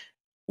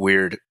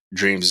weird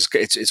dreams.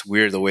 It's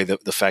weird the way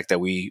that the fact that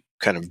we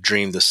kind of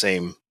dream the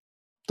same.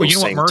 Well, you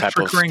know what Murph's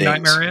recurring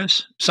nightmare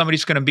is?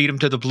 Somebody's going to beat him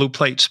to the blue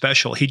plate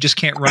special. He just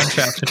can't run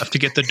fast enough to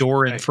get the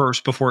door in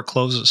first before it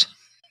closes.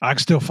 I can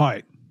still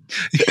fight.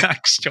 Yeah,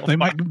 still They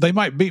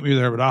might beat me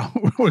there, but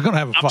we're going to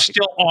have a fight.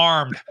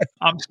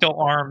 I'm still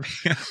armed.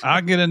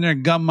 I'll get in there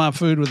and gum my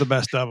food with the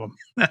best of them.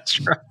 That's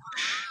right.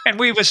 And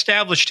we've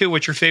established too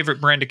what your favorite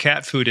brand of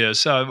cat food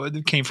is.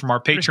 It came from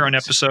our Patreon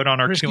episode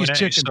on our Q&A.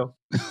 Chicken. So,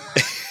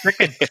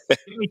 chicken,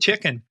 give me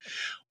chicken.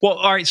 Well,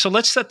 all right. So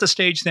let's set the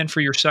stage then for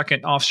your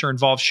second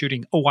officer-involved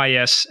shooting,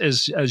 OIS,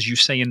 as you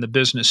say in the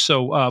business.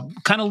 So,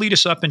 kind of lead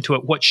us up into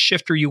it. What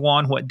shift are you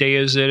on? What day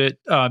is it?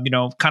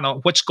 Kind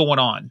of what's going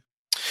on.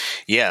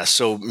 Yeah,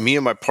 so me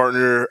and my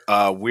partner,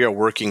 we are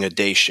working a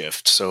day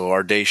shift. So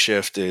our day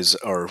shift is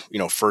our,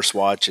 first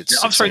watch.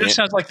 It's I'm sorry, that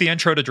sounds like the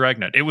intro to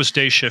Dragnet. It was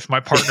day shift. My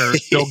partner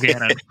is Bill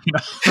Gannon.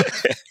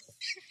 It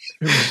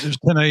was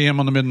 10 a.m.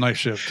 on the midnight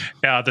shift.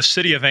 Yeah, the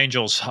City of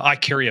Angels. I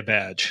carry a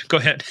badge. Go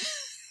ahead.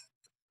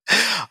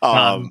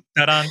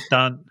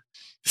 Dun.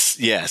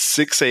 Yeah,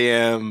 6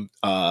 a.m.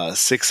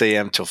 6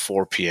 a.m. till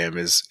 4 p.m.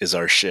 is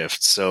our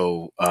shift.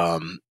 So,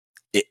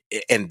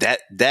 and that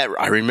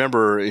I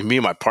remember me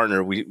and my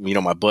partner,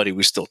 my buddy,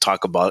 we still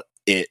talk about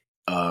it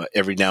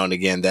every now and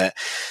again.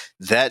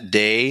 That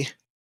day,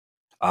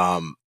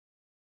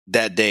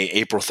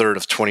 April 3rd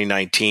of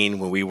 2019,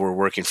 when we were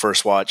working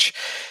first watch,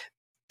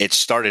 it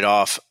started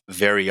off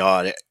very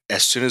odd.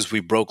 As soon as we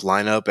broke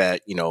lineup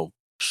at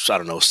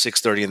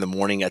 6:30 in the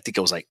morning, I think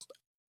it was like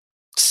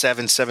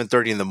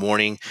 7:30 in the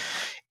morning.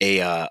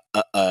 An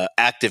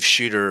active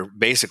shooter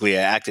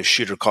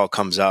call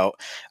comes out.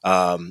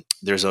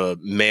 There's a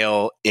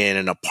male in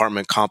an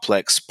apartment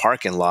complex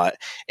parking lot,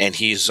 and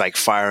he's like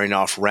firing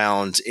off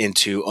rounds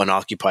into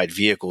unoccupied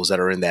vehicles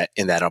that are in that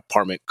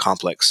apartment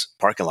complex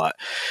parking lot.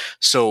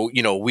 So,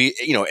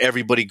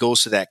 everybody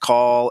goes to that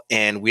call,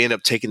 and we end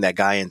up taking that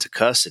guy into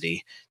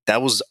custody.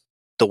 That was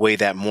the way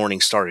that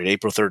morning started,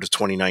 April 3rd of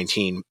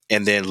 2019.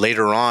 And then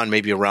later on,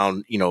 maybe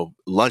around,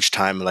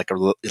 lunchtime, like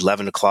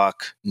 11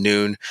 o'clock,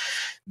 noon,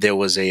 there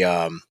was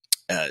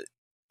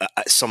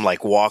some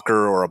like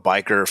walker or a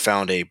biker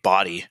found a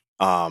body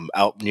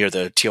out near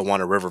the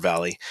Tijuana River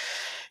Valley.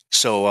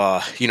 So,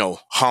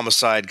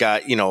 homicide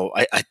got,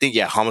 I think,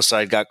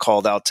 homicide got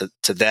called out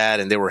to that,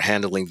 and they were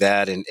handling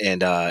that. And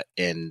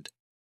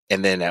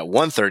then at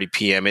 1:30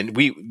 p.m., and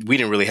we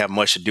didn't really have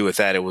much to do with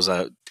that. It was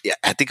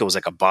I think it was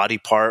like a body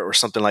part or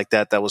something like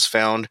that was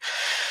found.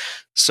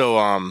 So,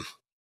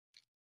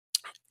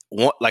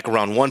 like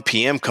around 1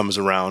 p.m. comes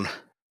around,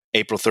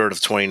 April 3rd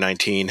of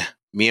 2019.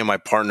 Me and my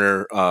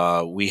partner,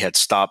 we had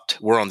stopped.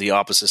 We're on the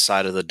opposite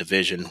side of the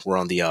division. We're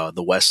on the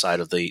west side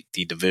of the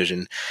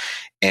division,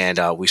 and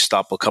we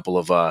stopped a couple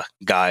of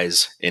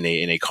guys in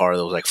a car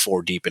that was like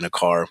 4 deep in a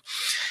car.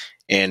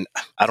 And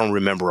I don't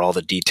remember all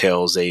the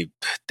details.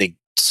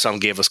 Some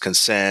gave us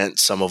consent.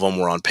 Some of them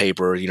were on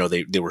paper.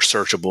 They were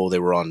searchable. They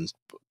were on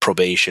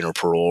probation or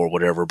parole or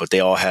whatever, but they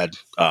all had,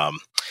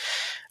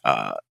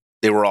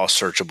 they were all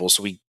searchable.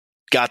 So we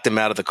got them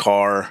out of the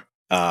car.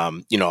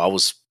 I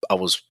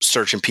was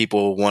searching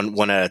people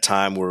one at a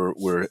time.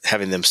 We're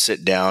having them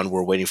sit down.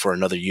 We're waiting for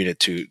another unit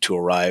to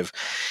arrive.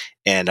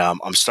 And,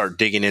 I'm start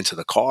digging into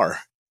the car,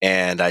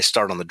 and I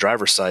start on the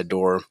driver's side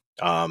door.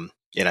 And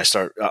I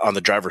start on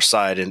the driver's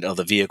side of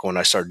the vehicle, and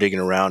I start digging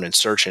around and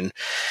searching.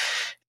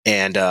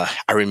 And I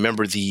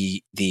remember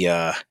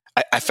I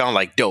found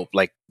like dope.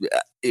 I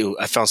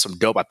found some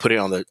dope. I put it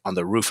on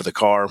the roof of the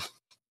car,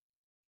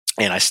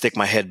 and I stick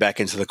my head back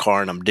into the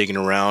car, and I'm digging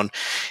around.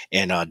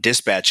 And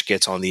dispatch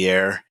gets on the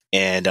air,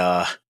 and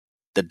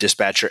the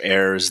dispatcher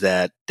airs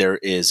that there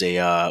is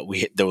there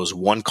was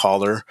one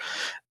caller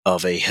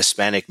of a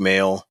Hispanic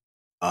male,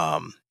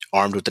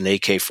 armed with an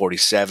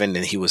AK-47,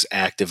 and he was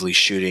actively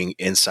shooting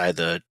inside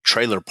the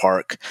trailer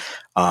park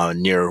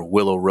near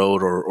Willow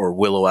Road or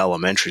Willow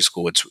Elementary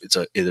School.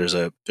 There's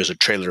a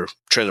trailer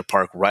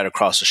park right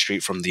across the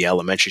street from the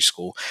elementary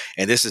school,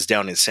 and this is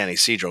down in San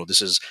Isidro.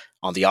 This is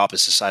on the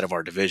opposite side of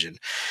our division.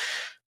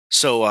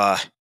 So, I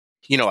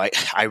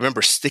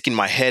remember sticking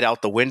my head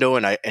out the window,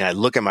 and I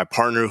look at my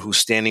partner who's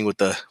standing with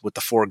the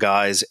 4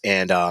 guys,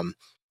 and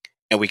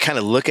we kind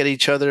of look at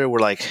each other. We're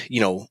like,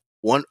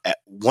 at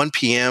 1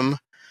 p.m.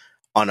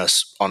 on a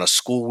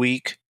school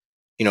week,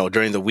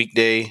 during the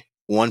weekday,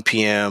 1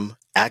 p.m.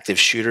 active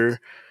shooter,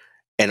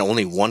 and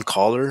only one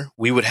caller,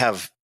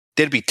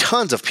 there'd be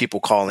tons of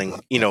people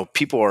calling.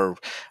 People are,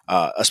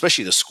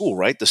 especially the school,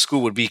 right? The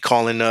school would be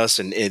calling us,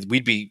 and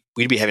we'd be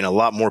having a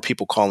lot more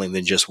people calling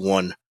than just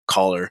one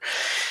caller.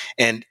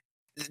 And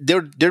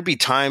there'd be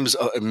times,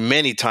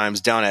 many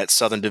times down at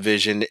Southern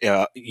Division,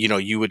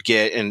 you would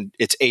get, and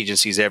it's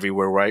agencies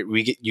everywhere, right?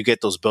 You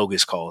get those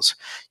bogus calls.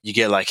 You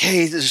get like,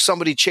 hey, there's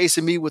somebody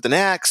chasing me with an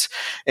axe,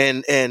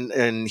 and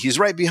he's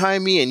right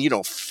behind me, and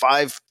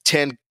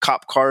 5-10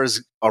 cop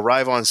cars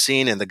arrive on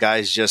scene and the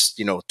guy's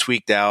just,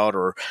 tweaked out,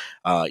 or,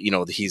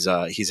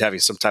 he's having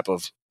some type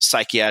of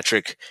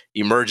psychiatric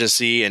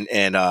emergency, and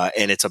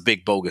it's a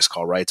big bogus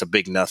call, right? It's a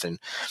big nothing.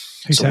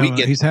 He's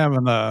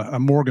having a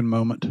Morgan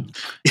moment.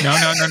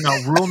 No.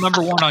 Rule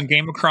number 1 on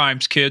Game of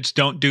Crimes, kids,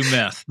 don't do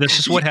meth. This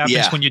is what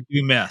happens when you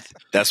do meth.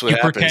 That's what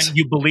happens. Pretend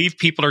you believe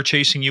people are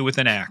chasing you with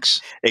an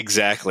axe.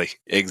 Exactly.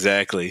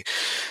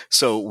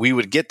 So we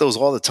would get those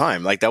all the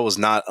time. Like, that was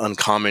not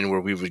uncommon where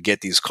we would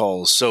get these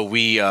calls. So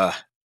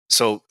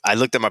so I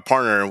looked at my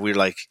partner and we were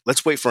like,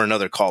 let's wait for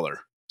another caller.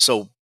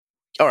 So,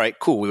 all right,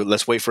 cool.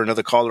 Let's wait for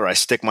another caller. I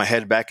stick my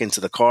head back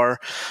into the car,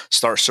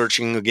 start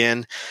searching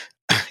again.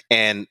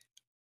 And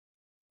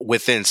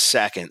within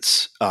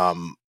seconds,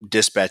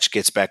 dispatch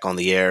gets back on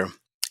the air,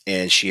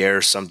 and she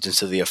airs something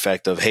to the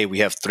effect of, hey, we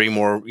have 2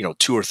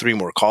 or 3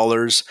 more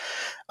callers.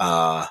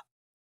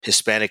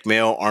 Hispanic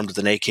male armed with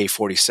an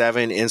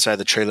AK-47 inside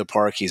the trailer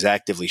park. He's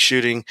actively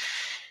shooting.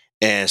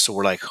 And so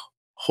we're like,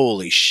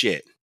 holy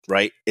shit,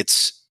 right?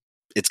 It's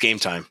game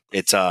time.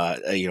 It's,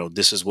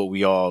 this is what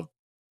we all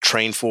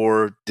train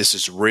for. This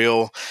is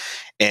real.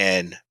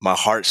 And my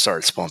heart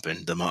starts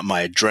pumping.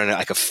 My adrenaline,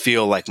 I could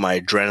feel like my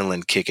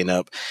adrenaline kicking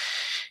up.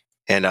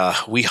 And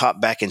we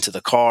hop back into the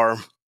car.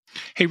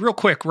 Hey, real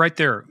quick, right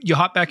there, you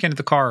hop back into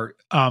the car.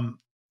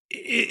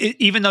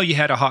 Even though you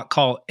had a hot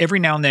call, every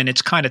now and then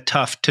it's kind of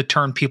tough to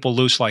turn people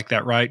loose like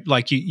that, right?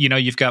 Like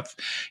you've got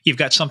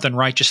something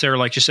righteous there,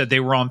 like you said, they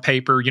were on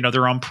paper,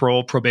 they're on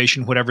parole,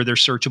 probation, whatever, they're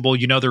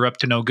searchable, they're up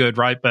to no good,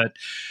 right? But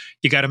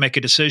you got to make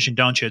a decision,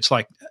 don't you? It's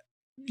like,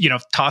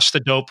 toss the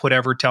dope,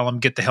 whatever, tell them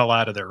get the hell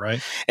out of there,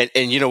 right?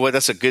 And you know what?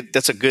 That's a good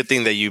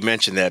thing that you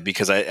mentioned that,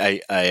 because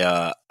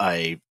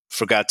I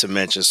forgot to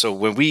mention. So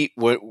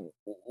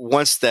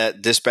once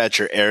that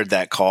dispatcher aired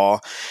that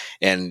call,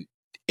 and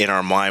in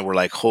our mind we're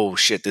like, oh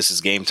shit, this is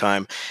game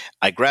time,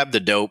 I grabbed the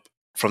dope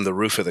from the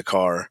roof of the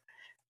car.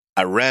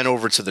 I ran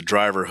over to the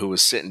driver who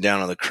was sitting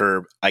down on the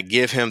curb. I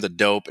give him the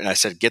dope and I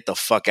said, get the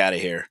fuck out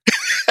of here.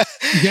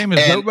 You gave him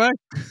his dope back?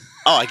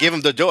 Oh, I gave him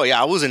the dope. Yeah,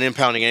 I wasn't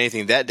impounding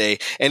anything that day.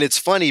 And it's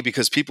funny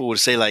because people would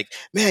say, like,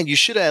 man, you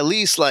should have at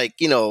least, like,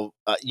 you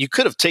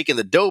could have taken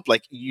the dope.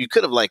 Like, you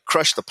could have, like,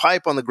 crushed the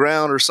pipe on the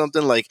ground or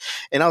something. Like,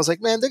 and I was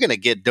like, man, they're going to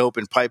get dope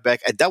and pipe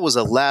back. That was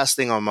the last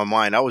thing on my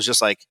mind. I was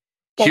just like,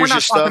 well, here's we're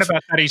not your talking stuff.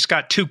 about that. He's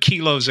got 2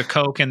 kilos of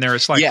coke in there.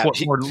 It's like a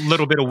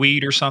little bit of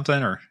weed or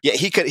something, or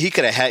he could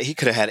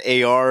have had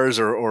ARs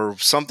or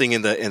something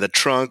in the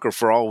trunk, or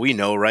for all we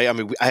know, right? I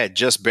mean, I had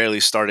just barely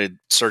started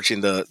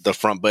searching the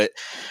front, but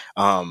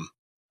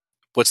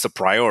what's the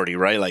priority,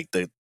 right? Like,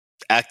 the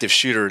active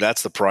shooter,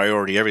 that's the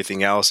priority.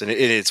 Everything else, and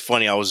it's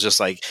funny. I was just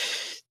like,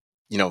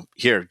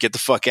 here, get the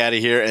fuck out of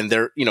here. And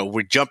they're,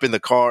 we jump in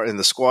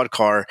the squad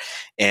car,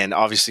 and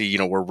obviously,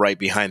 we're right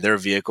behind their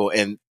vehicle,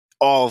 and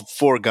all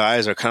 4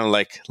 guys are kind of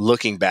like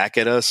looking back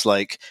at us,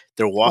 like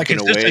they're walking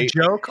away. Is this a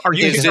joke?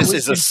 Is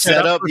this a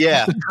setup?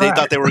 Yeah, they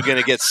thought they were going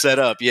to get set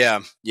up. Yeah.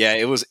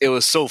 It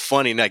was so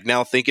funny. Like,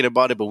 now thinking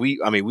about it, but me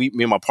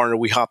and my partner,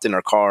 we hopped in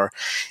our car,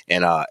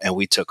 and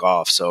we took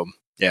off. So.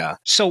 Yeah.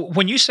 So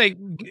when you say,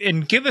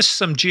 and give us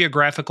some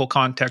geographical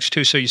context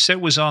too. So you said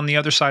it was on the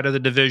other side of the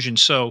division.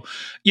 So,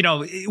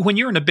 when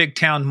you're in a big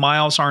town,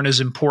 miles aren't as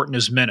important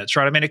as minutes,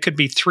 right? I mean, it could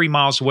be 3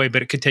 miles away,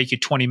 but it could take you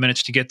 20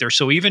 minutes to get there.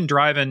 So even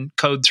driving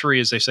code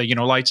 3, as they say,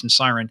 lights and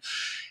siren,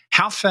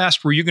 how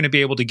fast were you going to be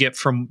able to get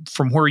from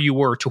where you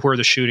were to where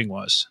the shooting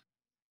was?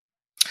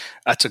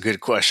 That's a good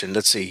question.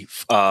 Let's see.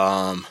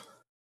 I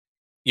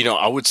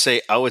would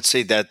say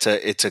that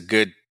it's a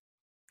good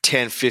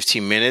 10,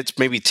 15 minutes,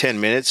 maybe 10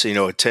 minutes,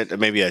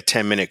 maybe a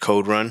 10-minute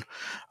code run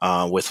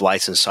with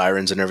lights and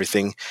sirens and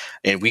everything.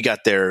 And we got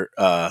there,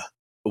 I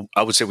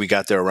would say we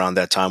got there around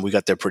that time. We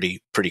got there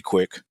pretty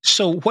quick.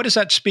 So what does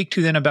that speak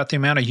to then about the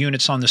amount of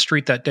units on the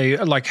street that day?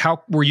 Like,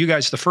 how were you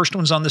guys the first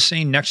ones on the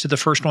scene, next to the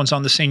first ones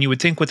on the scene? You would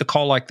think with a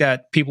call like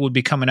that, people would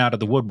be coming out of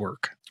the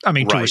woodwork. I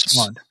mean, to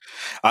respond.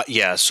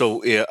 Yeah.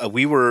 So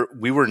we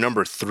were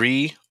number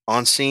 3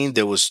 on scene.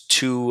 There was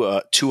two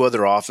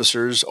other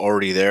officers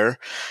already there,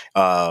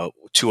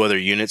 2 other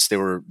units. They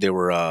were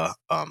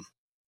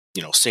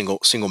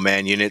single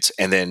man units,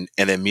 and then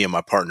me and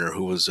my partner,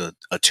 who was a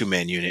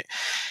 2-man unit.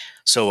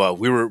 So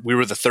we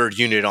were the 3rd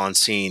unit on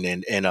scene,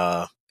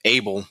 and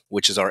Able,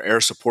 which is our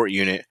air support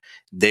unit,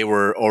 they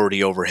were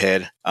already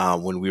overhead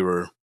when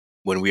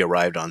we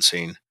arrived on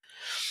scene.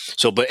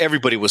 So, but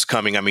everybody was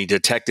coming. I mean,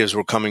 detectives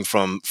were coming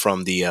from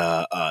the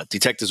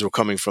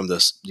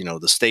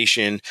the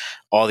station.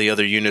 All the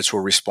other units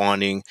were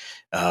responding.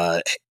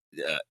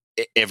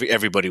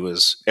 Everybody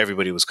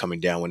was coming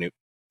down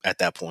at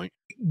that point.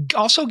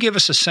 Also give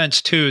us a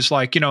sense too, is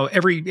like,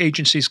 every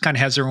agency's kind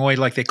of has their own way,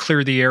 like they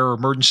clear the air or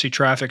emergency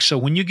traffic. So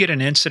when you get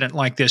an incident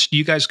like this, do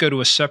you guys go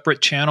to a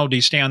separate channel? Do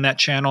you stay on that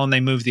channel and they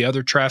move the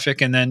other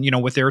traffic? And then,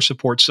 with air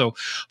support. So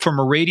from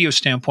a radio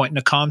standpoint and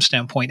a comm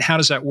standpoint, how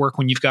does that work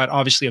when you've got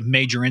obviously a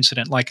major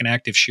incident like an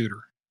active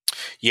shooter?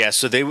 Yeah.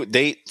 So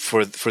they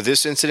for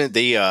this incident,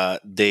 they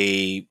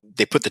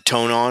put the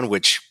tone on,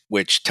 which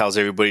tells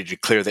everybody to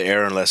clear the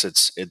air unless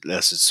it's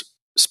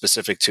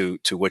specific to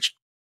which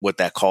what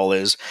that call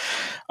is.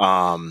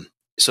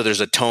 So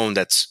there's a tone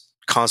that's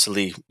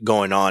constantly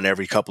going on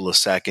every couple of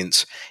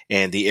seconds,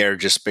 and the air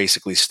just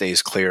basically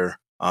stays clear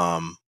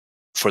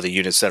for the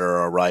units that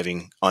are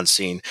arriving on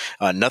scene.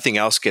 Nothing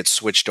else gets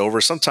switched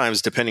over.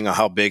 Sometimes, depending on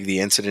how big the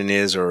incident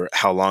is or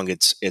how long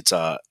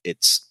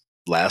it's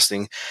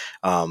lasting,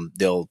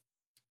 they'll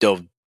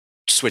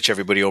switch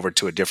everybody over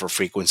to a different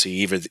frequency.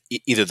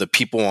 Either the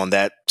people on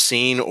that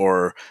scene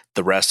or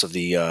the rest of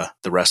the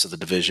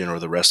division or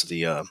the rest of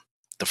the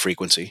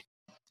frequency.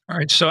 All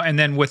right. So, and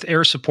then with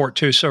air support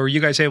too. So, are you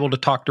guys able to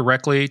talk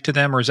directly to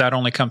them, or does that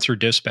only come through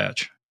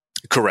dispatch?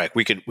 Correct.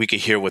 We could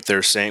hear what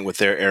they're saying, what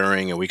they're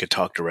airing, and we could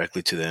talk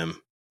directly to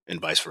them, and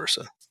vice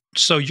versa.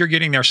 So you're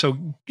getting there. So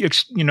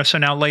so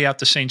now lay out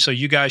the scene. So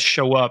you guys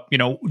show up.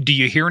 Do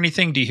you hear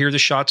anything? Do you hear the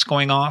shots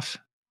going off?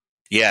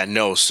 Yeah,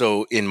 no.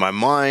 So in my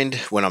mind,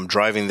 when I'm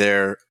driving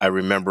there, I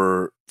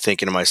remember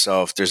thinking to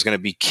myself, "There's going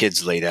to be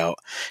kids laid out,"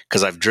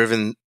 because I've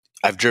driven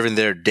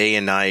there day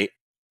and night,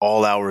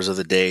 all hours of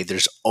the day.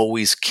 There's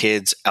always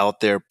kids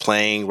out there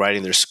playing,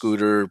 riding their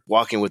scooter,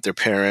 walking with their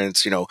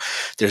parents.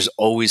 There's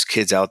always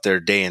kids out there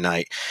day and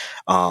night.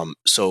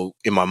 So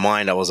in my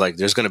mind, I was like,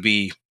 there's going to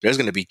be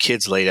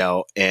kids laid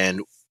out,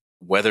 and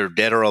whether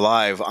dead or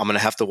alive, I'm going to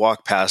have to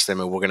walk past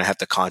them, and we're going to have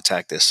to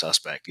contact this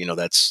suspect.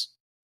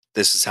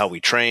 This is how we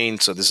train.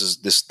 So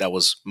that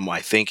was my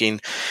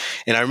thinking.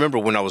 And I remember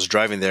when I was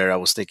driving there, I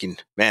was thinking,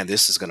 man,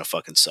 this is going to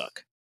fucking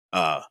suck.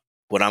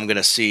 What I'm going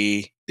to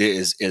see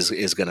is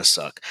going to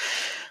suck.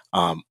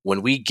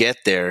 When we get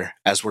there,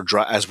 as we're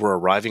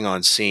arriving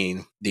on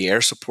scene, the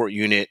air support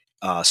unit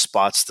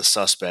spots the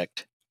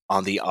suspect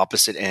on the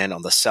opposite end,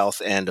 on the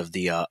south end of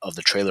the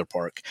trailer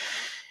park,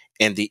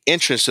 and the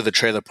entrance to the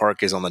trailer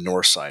park is on the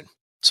north side.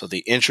 So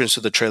the entrance to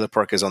the trailer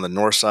park is on the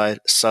north side.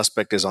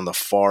 Suspect is on the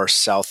far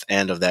south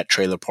end of that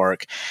trailer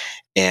park,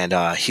 and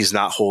he's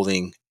not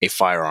holding a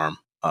firearm.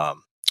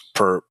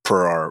 Per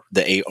our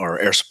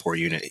air support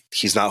unit,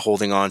 he's not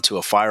holding on to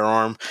a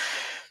firearm.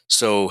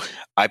 So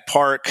I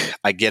park,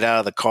 I get out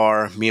of the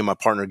car, me and my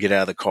partner get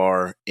out of the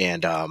car,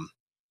 and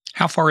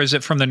how far is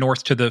it from the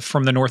north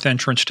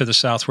entrance to the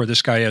south where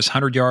this guy is?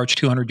 100 yards,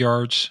 200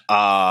 yards?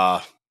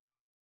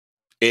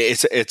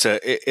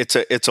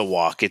 It's a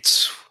walk.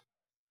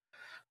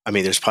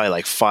 There's probably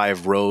like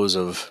 5 rows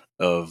of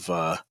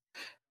I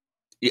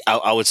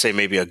would say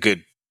maybe a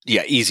good,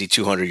 easy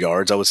 200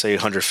 yards. I would say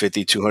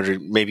 150,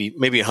 200, maybe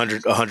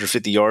 100,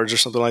 150 yards or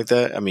something like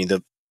that. I mean,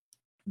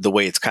 the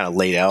way it's kind of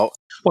laid out.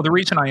 Well, the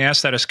reason I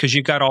asked that is because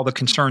you've got all the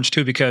concerns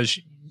too, because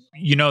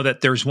you know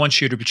that there's one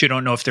shooter, but you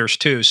don't know if there's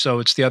two. So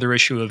it's the other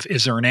issue of,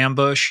 is there an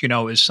ambush?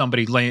 Is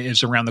somebody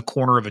is around the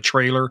corner of a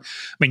trailer?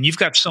 I mean, you've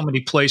got so many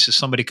places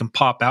somebody can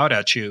pop out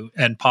at you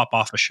and pop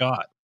off a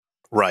shot.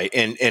 Right.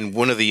 And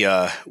one of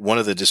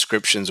the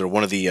descriptions, or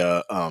one of the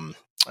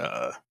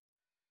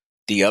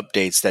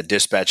updates that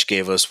dispatch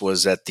gave us,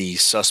 was that the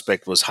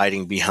suspect was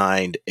hiding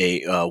behind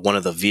one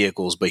of the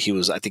vehicles, but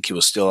I think he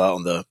was still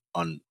out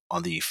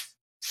on the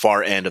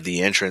far end of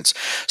the entrance.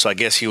 So I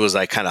guess he was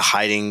like kind of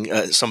hiding.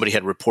 Somebody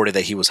had reported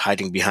that he was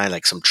hiding behind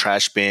like some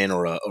trash bin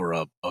or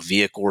a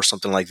vehicle or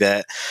something like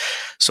that.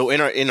 So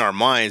in our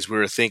minds, we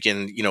were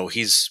thinking,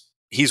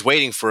 he's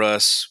waiting for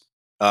us.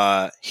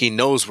 He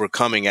knows we're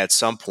coming at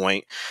some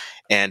point.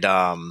 And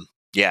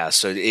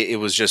so it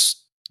was just,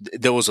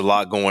 there was a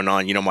lot going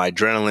on. My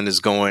adrenaline is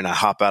going. I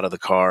hop out of the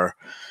car,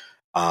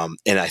 and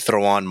I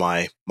throw on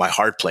my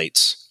hard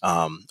plates.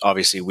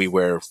 Obviously, we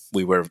wear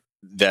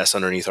vests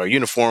underneath our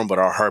uniform, but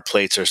our hard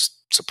plates are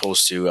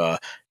supposed to,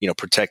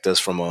 protect us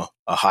from a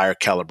higher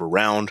caliber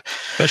round.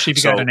 Especially if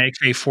you got an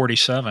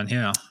AK-47,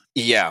 yeah.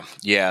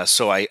 Yeah.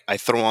 So I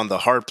throw on the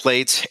hard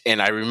plates,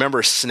 and I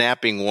remember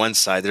snapping one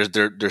side.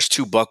 There's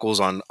 2 buckles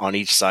on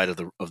each side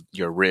of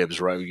your ribs,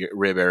 right? Your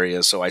rib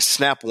area. So I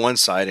snap one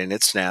side and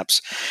it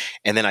snaps,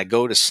 and then I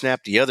go to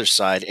snap the other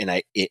side,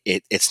 and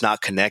it's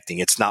not connecting.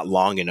 It's not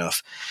long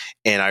enough.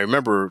 And I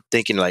remember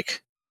thinking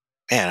like,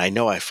 man, I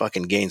know I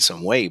fucking gained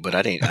some weight, but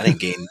I didn't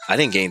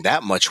gain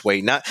that much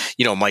weight. Not,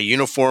 my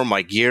uniform,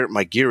 my gear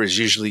is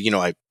usually,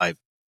 I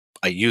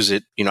use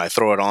it, I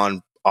throw it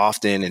on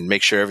often and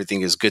make sure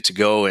everything is good to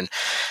go. And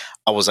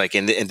I was like,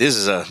 and this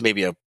is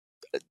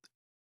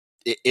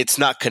it's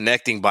not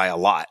connecting by a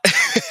lot,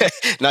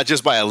 not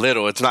just by a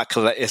little. It's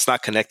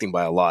not connecting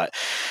by a lot.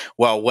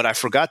 Well, what I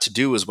forgot to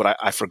do is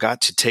I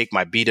forgot to take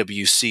my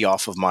BWC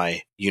off of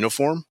my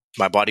uniform,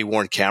 my body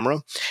worn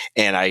camera.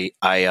 And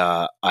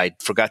I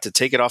forgot to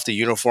take it off the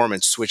uniform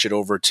and switch it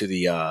over to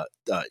the,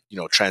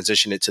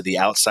 transition it to the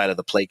outside of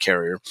the plate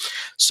carrier.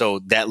 So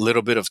that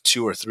little bit of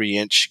 2 or 3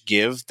 inch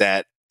give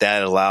that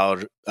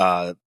allowed,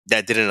 that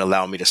didn't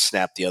allow me to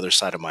snap the other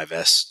side of my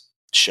vest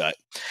shut.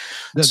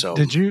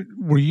 Did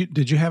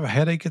you have a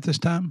headache at this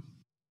time?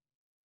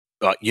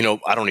 I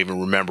don't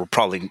even remember.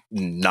 Probably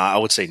not. I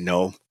would say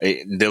no.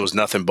 There was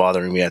nothing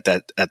bothering me at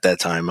that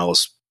time. I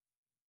was.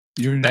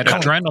 That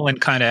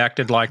adrenaline kind of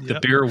acted like the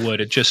beer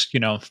would. It just,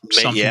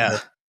 something.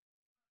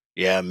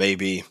 Yeah,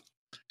 maybe.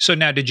 So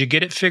now, did you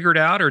get it figured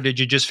out, or did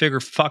you just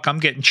figure, fuck, I'm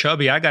getting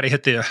chubby. I got to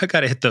hit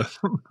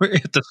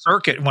the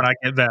circuit when I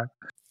get back?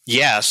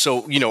 Yeah,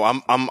 so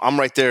I'm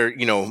right there,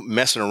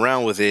 messing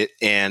around with it,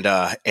 and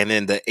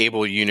then the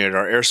ABLE unit,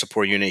 our air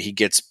support unit, he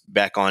gets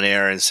back on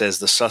air and says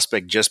the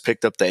suspect just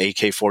picked up the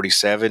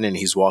AK-47 and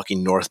he's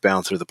walking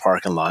northbound through the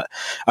parking lot.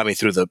 I mean,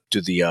 through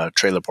the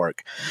trailer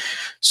park.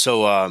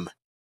 So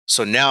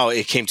now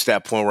it came to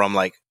that point where I'm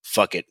like,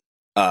 fuck it.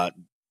 I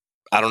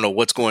don't know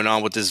what's going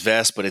on with this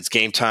vest, but it's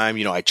game time.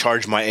 I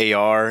charge my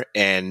AR,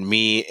 and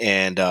me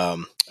and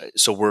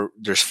so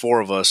there's four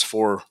of us,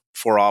 four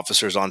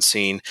officers on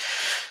scene.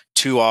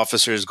 Two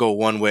officers go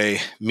one way,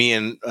 me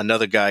and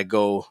another guy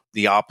go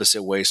the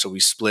opposite way. So we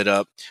split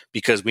up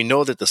because we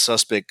know that the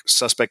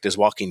suspect is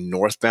walking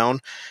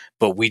northbound,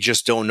 but we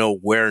just don't know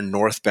where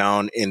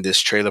northbound in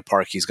this trailer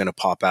park he's going to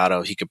pop out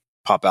of. He could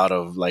pop out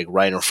of like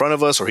right in front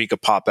of us, or he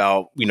could pop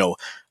out,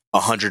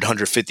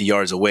 150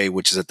 yards away,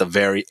 which is at the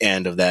very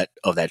end of that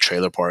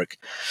trailer park.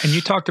 And you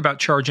talked about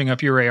charging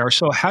up your AR.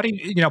 So how do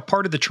you,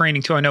 part of the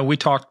training too, I know we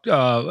talked,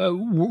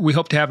 we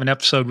hope to have an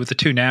episode with the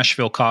two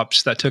Nashville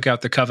cops that took out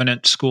the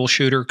Covenant school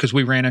shooter, because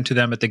we ran into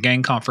them at the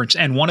gang conference.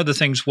 And one of the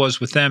things was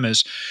with them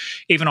is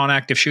even on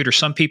active shooter,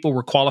 some people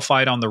were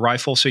qualified on the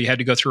rifle. So you had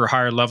to go through a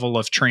higher level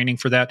of training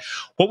for that.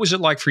 What was it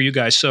like for you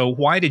guys? So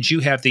why did you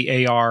have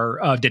the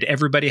AR? Did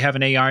everybody have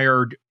an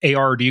AR,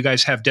 or do you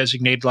guys have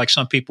designated, like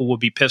some people will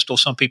be pistol,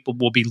 some people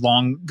will be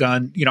long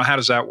gun? How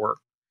does that work?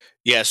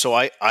 Yeah,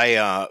 so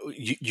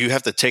you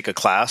have to take a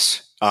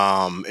class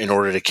in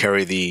order to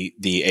carry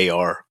the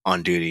AR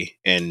on duty,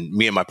 and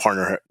me and my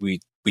partner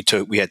we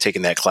had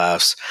taken that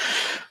class.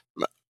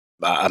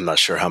 I'm not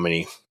sure how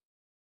many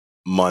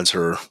months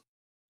or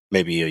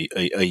maybe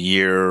a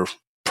year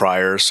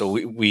prior. So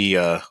we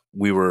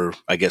were,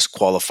 I guess,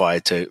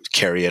 qualified to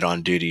carry it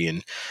on duty,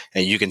 and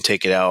you can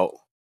take it out,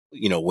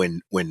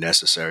 when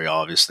necessary.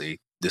 Obviously,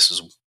 this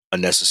is a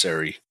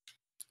necessary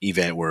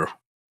event where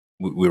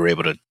we were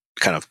able to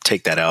kind of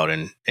take that out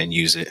and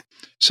use it.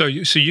 So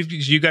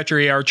you got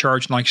your AR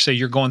charged, and like you say,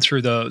 you're going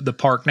through the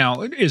park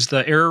now. Is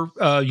the air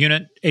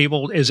unit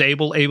able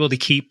to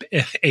keep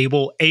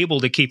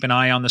an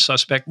eye on the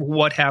suspect?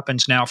 What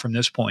happens now from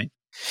this point?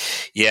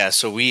 Yeah,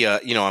 so we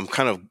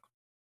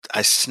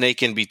I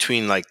snake in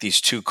between like these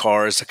two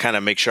cars to kind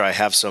of make sure I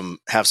have some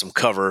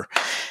cover,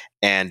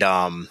 and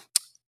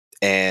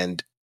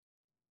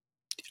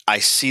I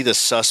see the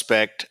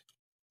suspect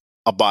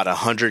about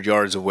 100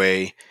 yards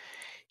away.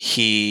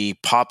 He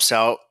pops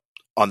out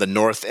on the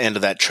north end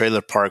of that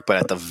trailer park, but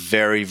at the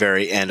very,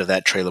 very end of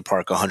that trailer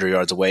park, 100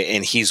 yards away.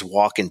 And he's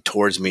walking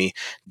towards me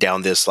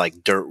down this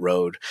like dirt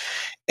road.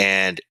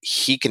 And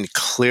he can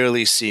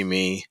clearly see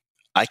me.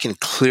 I can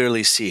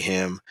clearly see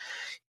him.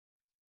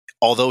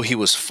 Although he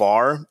was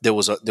far, there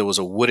was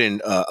a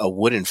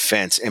wooden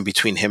fence in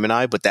between him and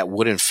I, but that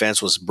wooden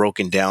fence was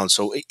broken down.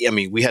 So, I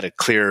mean, we had a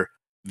clear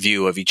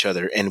view of each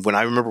other. And when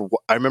I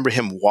remember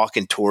him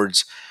walking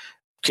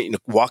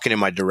in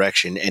my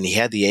direction, and he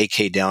had the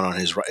AK down on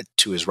his right,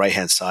 to his right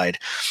hand side.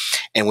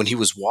 And when he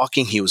was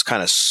walking, he was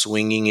kind of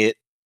swinging it,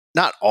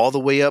 not all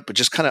the way up, but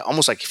just kind of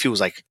almost like if he was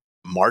like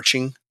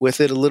marching with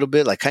it a little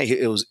bit. Like I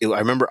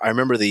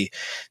remember the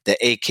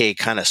AK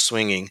kind of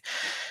swinging,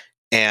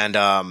 and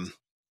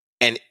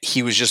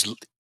he was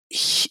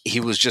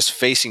just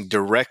facing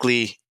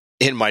directly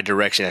in my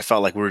direction. I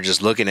felt like we were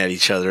just looking at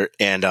each other,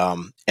 and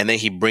then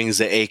he brings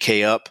the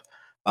AK up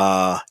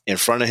in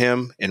front of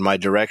him in my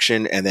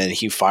direction, and then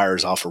he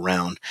fires off a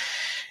round.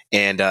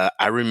 And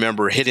I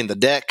remember hitting the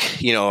deck.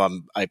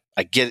 I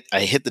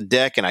hit the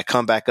deck, and I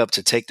come back up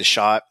to take the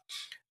shot.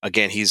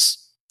 Again, he's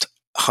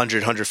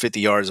 150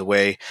 yards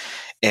away,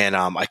 and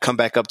I come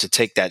back up to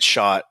take that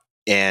shot,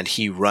 and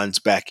he runs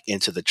back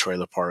into the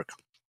trailer park.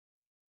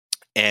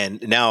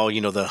 And now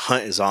the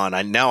hunt is on.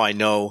 I know.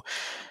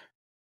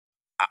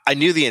 I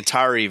knew the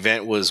entire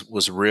event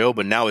was real,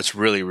 but now it's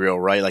really real,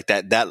 right? Like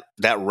that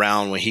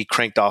round, when he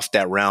cranked off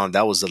that round,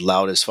 that was the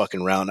loudest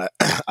fucking round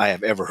I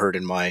have ever heard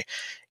in my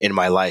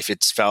life.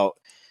 It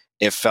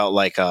felt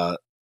like the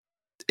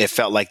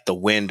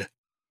wind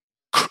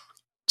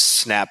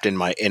snapped in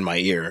my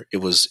ear. It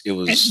was. And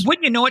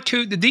wouldn't you know it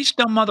too? These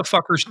dumb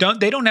motherfuckers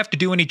don't have to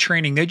do any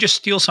training. They just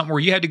steal something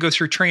where you had to go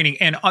through training,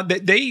 and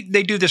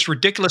they do this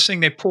ridiculous thing.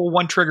 They pull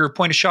one trigger,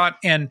 point a shot,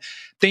 and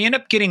they end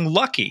up getting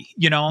lucky.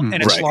 And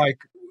it's right. like.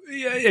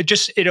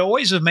 It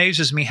always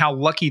amazes me how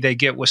lucky they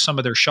get with some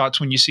of their shots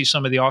when you see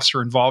some of the officer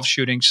involved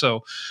shooting.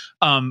 So,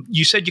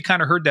 you said you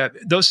kind of heard that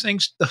those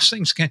things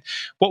can.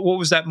 What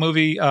was that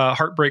movie?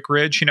 Heartbreak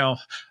Ridge.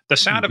 The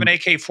sound of an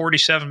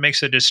AK-47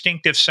 makes a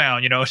distinctive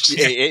sound.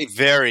 Very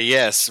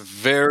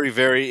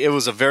very. It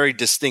was a very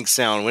distinct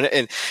sound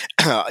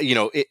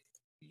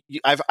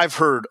I've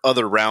heard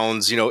other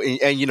rounds,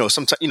 and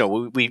sometimes,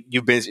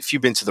 if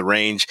you've been to the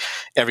range,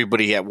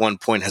 everybody at one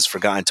point has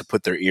forgotten to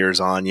put their ears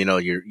on,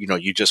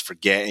 you just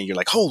forget, and you're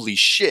like, holy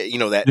shit,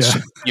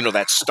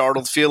 that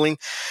startled feeling.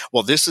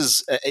 Well, this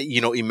is,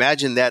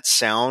 imagine that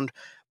sound,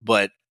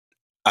 but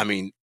I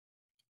mean,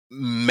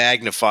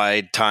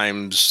 magnified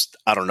times,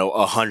 I don't know,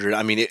 100.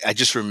 I mean, I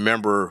just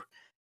remember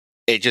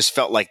it just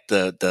felt like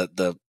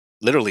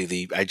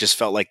I just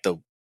felt like the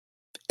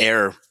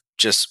air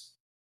just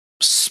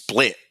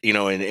split,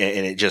 and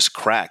it just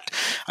cracked.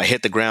 I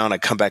hit the ground. I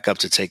come back up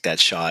to take that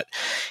shot,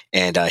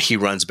 and he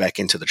runs back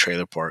into the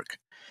trailer park.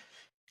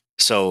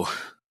 So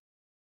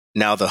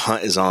now the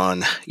hunt is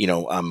on.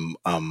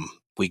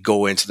 We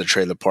go into the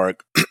trailer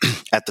park.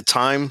 At the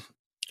time,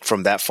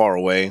 from that far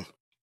away,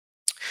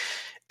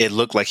 it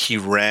looked like he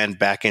ran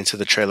back into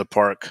the trailer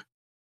park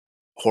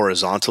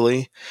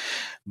horizontally.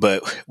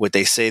 But what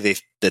they say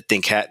they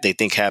think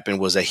happened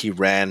was that he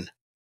ran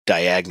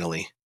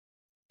diagonally,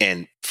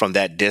 and from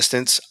that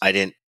distance,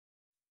 I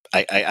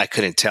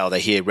couldn't tell that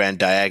he had ran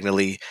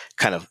diagonally,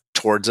 kind of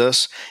towards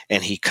us,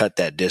 and he cut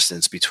that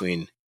distance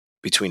between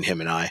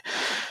him and I.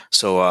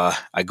 So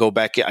I go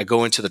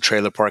into the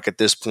trailer park at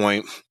this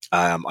point.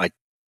 I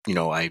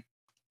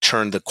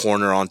turn the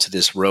corner onto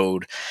this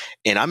road,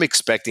 and I'm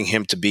expecting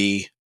him to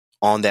be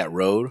on that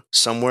road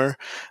somewhere,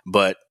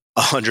 but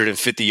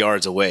 150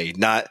 yards away,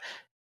 not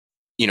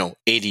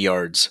 80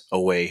 yards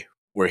away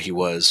where he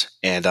was.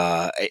 And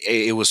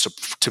it was,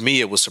 to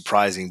me, it was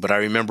surprising. But I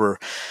remember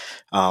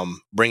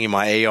bringing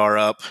my AR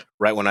up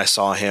right when I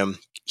saw him.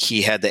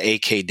 He had the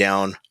AK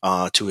down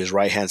to his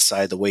right hand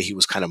side, the way he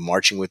was kind of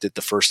marching with it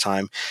the first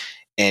time,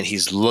 and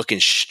he's looking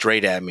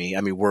straight at me.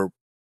 I mean,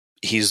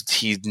 he's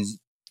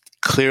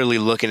clearly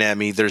looking at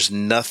me. There's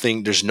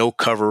no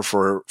cover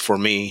for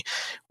me.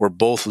 We're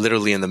both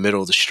literally in the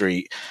middle of the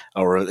street,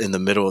 or in the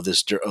middle of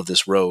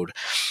this road.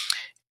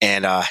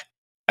 And I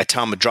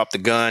tell him to drop the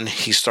gun.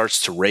 He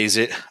starts to raise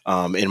it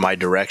in my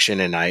direction,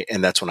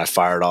 and that's when I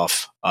fired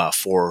off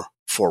four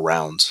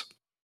rounds.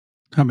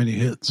 How many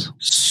hits?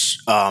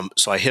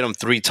 So I hit him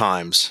 3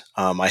 times.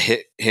 I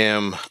hit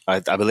him.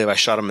 I believe I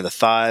shot him in the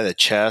thigh, the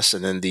chest,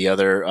 and then the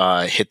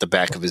other hit the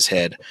back of his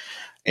head.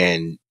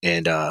 And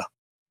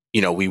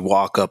we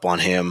walk up on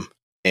him,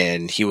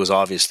 and he was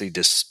obviously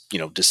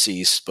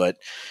deceased, but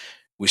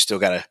we still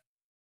got to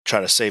try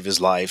to save his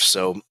life.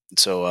 So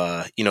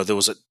there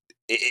was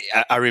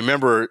I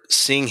remember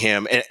seeing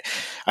him, and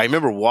I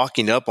remember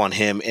walking up on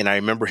him, and I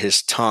remember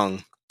his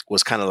tongue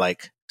was kind of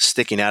like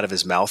sticking out of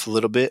his mouth a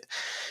little bit,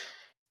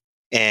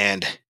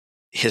 and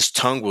his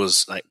tongue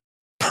was like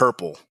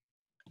purple,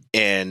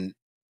 and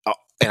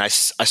I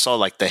saw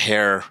like the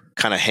hair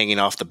kind of hanging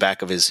off the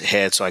back of his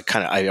head. So I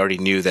already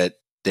knew that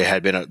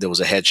there was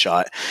a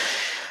headshot.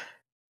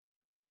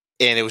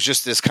 And it was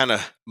just this kind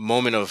of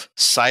moment of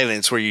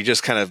silence where you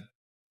just kind of,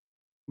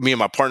 me and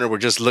my partner were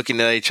just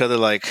looking at each other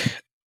like,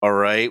 all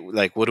right,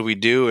 like, what do we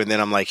do? And then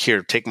I'm like,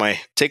 here, take my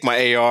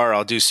AR.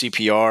 I'll do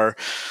CPR.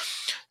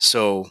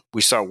 So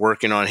we start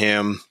working on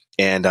him,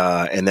 and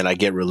then I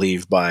get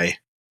relieved by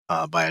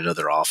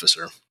another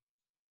officer.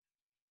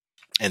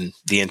 And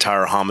the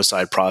entire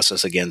homicide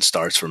process again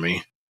starts for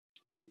me.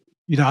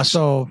 I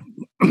saw,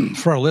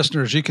 for our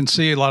listeners, you can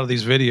see a lot of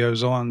these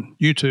videos on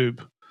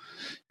YouTube,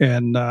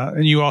 and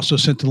you also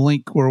sent the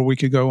link where we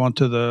could go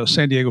onto the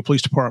San Diego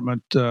Police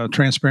Department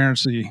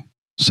transparency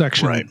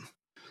section. Right.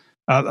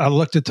 I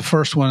looked at the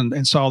first one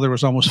and saw there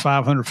was almost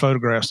 500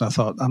 photographs, and I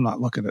thought, I'm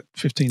not looking at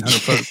 1,500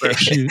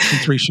 photographs in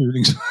 3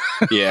 shootings.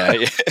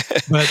 Yeah.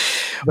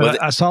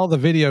 But I saw the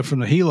video from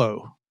the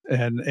helo,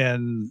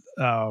 and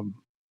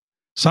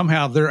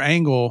somehow their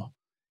angle,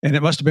 and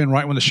it must have been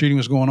right when the shooting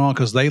was going on,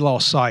 because they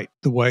lost sight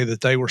the way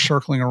that they were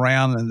circling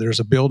around, and there's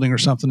a building or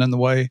something in the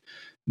way.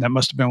 And that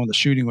must have been when the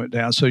shooting went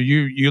down. So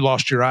you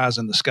lost your eyes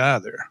in the sky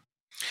there.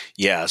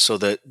 Yeah. So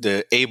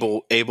the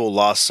Abel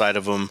lost sight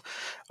of him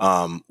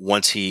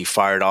once he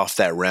fired off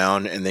that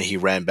round, and then he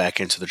ran back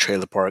into the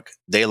trailer park.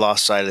 They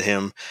lost sight of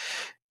him,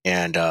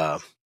 and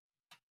it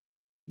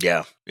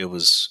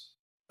was.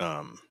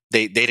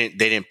 They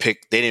didn't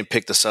pick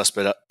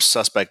the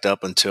suspect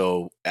up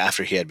until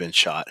after he had been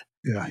shot.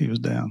 Yeah, he was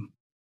down.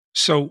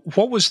 So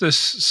what was this?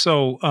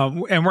 So,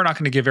 and we're not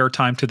going to give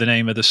airtime to the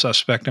name of the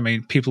suspect. I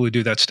mean, people who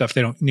do that stuff,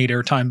 they don't need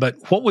airtime. But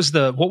what was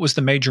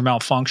the major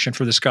malfunction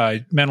for this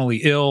guy?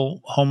 Mentally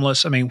ill,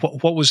 homeless? I mean,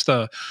 what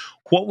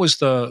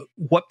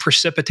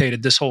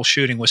precipitated this whole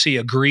shooting? Was he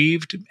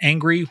aggrieved,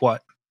 angry?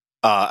 What?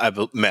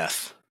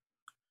 Meth.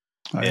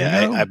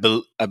 I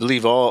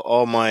believe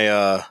all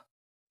my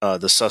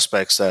the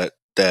suspects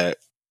that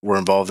were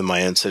involved in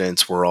my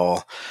incidents were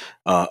all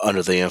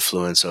under the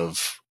influence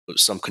of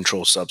some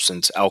controlled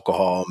substance,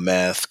 alcohol,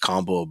 meth,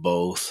 combo of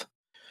both.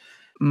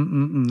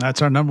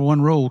 That's our number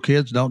one rule,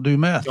 kids. Don't do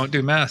meth. Don't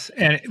do meth.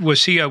 And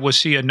was he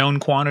a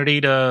known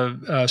quantity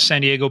to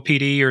San Diego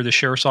PD or the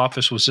sheriff's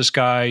office? Was this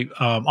guy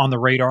on the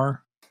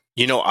radar?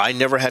 I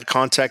never had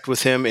contact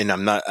with him, and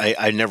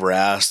I never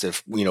asked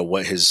if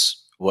what his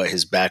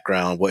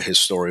background, what his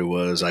story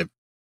was. I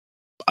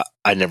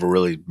never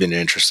really been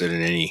interested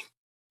in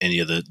any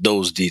of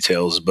those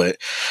details, but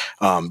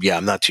I'm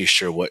not too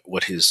sure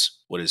what his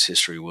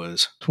history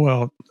was.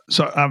 Well,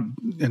 so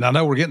and I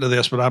know we're getting to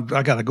this, but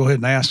I got to go ahead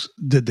and ask: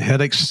 did the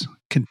headaches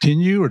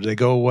continue, or did they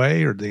go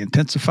away, or did they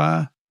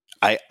intensify?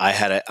 I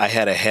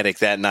had a headache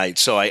that night,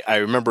 so I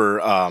remember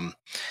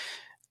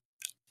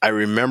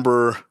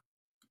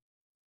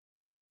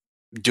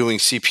doing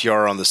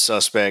CPR on the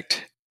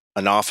suspect,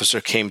 an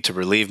officer came to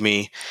relieve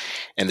me,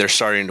 and they're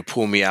starting to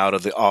pull me out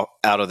of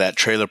that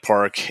trailer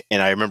park.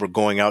 And I remember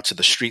going out to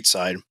the street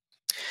side,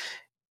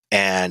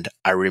 and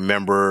I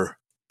remember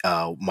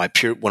one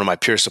of my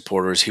peer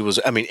supporters.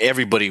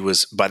 Everybody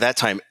was, by that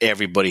time,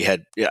 everybody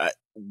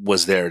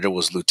was there. There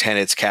was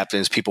lieutenants,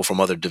 captains, people from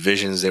other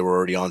divisions. They were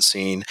already on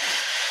scene,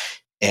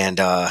 and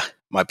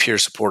my peer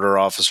supporter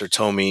officer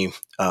told me,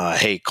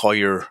 "Hey, call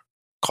your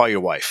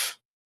wife."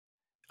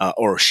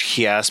 Or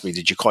he asked me,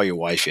 "Did you call your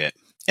wife yet?"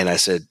 And I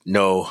said,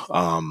 "No.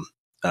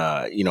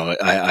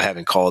 I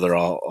haven't called her.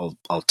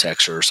 I'll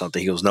text her or something."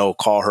 He goes, "No,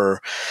 call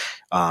her.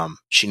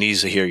 She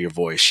needs to hear your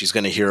voice. She's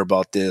going to hear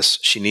about this.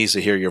 She needs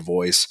to hear your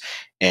voice,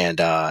 and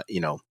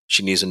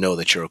she needs to know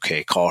that you're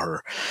okay. Call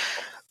her."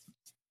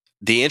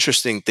 The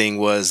interesting thing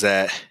was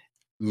that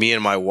me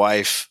and my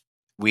wife,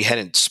 we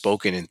hadn't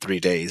spoken in 3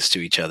 days to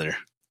each other.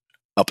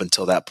 Up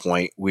until that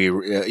point, we,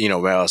 where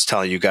I was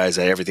telling you guys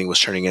that everything was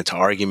turning into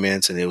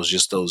arguments, and it was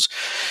just those,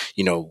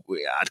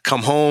 I'd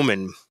come home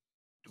and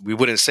we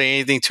wouldn't say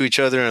anything to each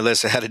other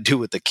unless it had to do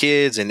with the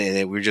kids, and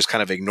we were just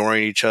kind of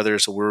ignoring each other.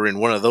 So we were in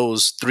one of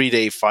those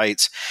 3-day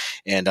fights,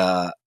 and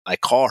I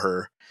call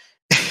her,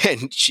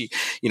 and she,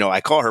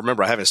 I call her.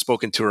 Remember, I haven't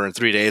spoken to her in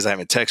 3 days. I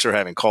haven't texted her. I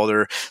haven't called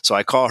her. So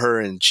I call her,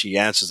 and she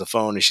answers the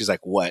phone, and she's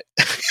like, "What?"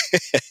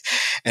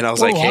 And I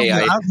was like, "Hey,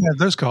 I've had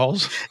those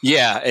calls."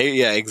 Yeah,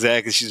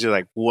 exactly. She's just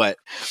like, "What?"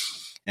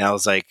 And I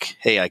was like,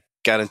 "Hey, I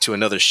got into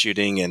another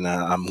shooting, and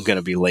I'm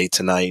gonna be late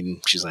tonight."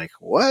 And she's like,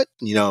 "What?"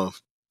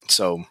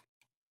 So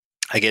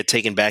I get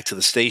taken back to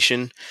the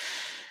station,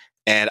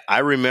 and I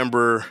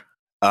remember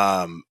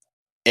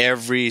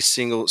every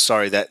single.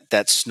 Sorry,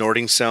 that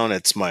snorting sound.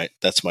 That's my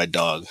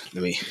dog.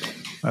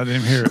 I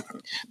didn't hear it.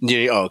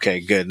 Yeah. Oh,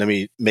 okay, good. Let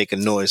me make a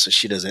noise so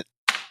she doesn't.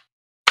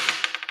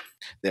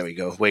 There we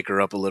go. Wake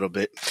her up a little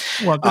bit.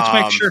 Well, let's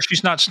make sure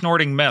she's not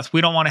snorting meth.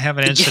 We don't want to have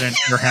an incident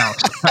in your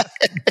house.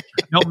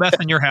 No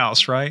meth in your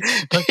house, right?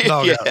 Take the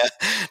dog out.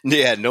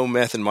 Yeah, no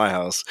meth in my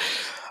house.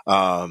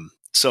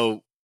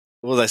 So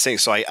what was I saying?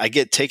 So I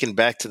get taken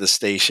back to the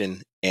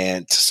station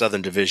and to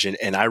Southern Division,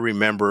 and I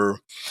remember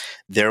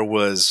there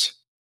was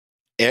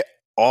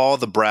all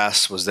the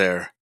brass was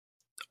there.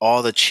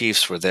 All the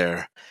chiefs were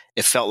there.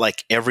 It felt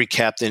like every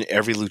captain,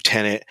 every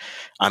lieutenant,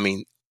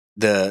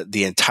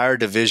 the entire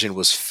division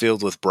was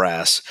filled with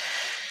brass,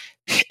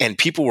 and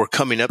people were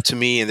coming up to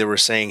me and they were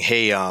saying,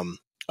 "Hey,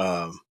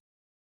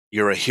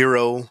 you're a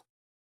hero.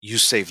 You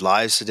saved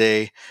lives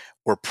today.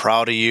 We're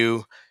proud of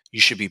you. You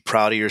should be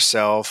proud of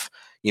yourself.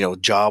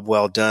 Job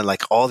well done."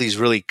 Like all these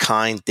really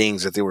kind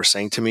things that they were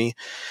saying to me,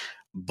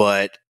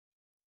 but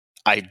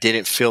I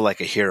didn't feel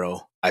like a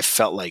hero. I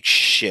felt like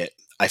shit.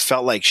 I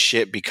felt like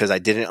shit because I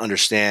didn't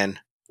understand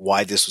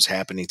why this was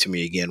happening to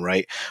me again,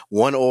 right?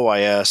 One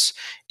OIS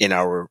in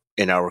our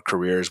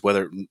careers,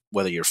 whether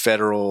you're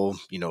federal,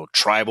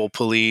 tribal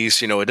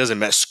police, it doesn't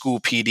matter, school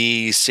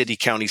PD, city,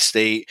 county,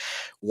 state,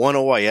 one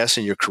OIS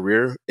in your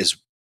career is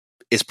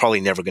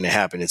probably never going to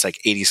happen. It's like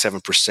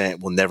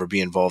 87% will never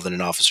be involved in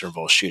an officer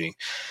involved shooting.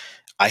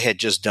 I had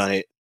just done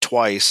it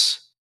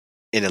twice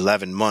in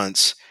 11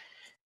 months.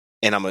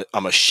 And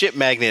I'm a shit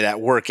magnet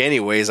at work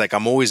anyways. Like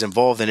I'm always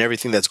involved in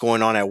everything that's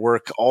going on at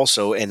work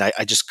also. And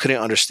I just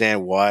couldn't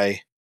understand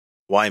why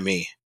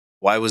me?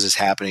 Why was this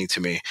happening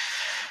to me?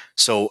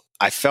 So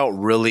I felt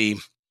really,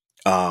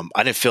 I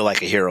didn't feel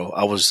like a hero.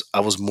 I was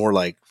more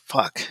like,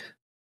 fuck,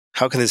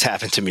 how can this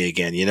happen to me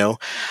again?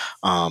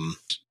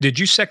 Did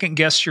you second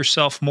guess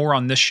yourself more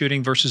on this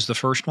shooting versus the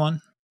first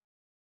one?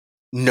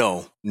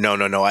 No.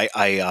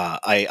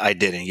 I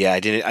didn't. Yeah, I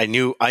didn't.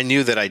 I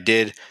knew that I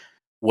did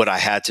what I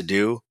had to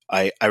do.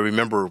 I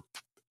remember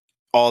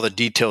all the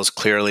details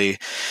clearly.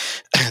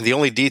 The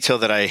only detail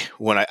that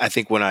when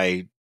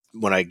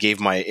I gave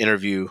my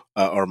interview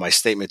or my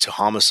statement to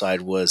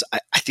Homicide was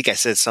I think I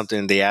said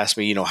something. They asked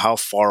me, how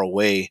far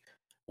away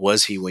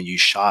was he when you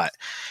shot?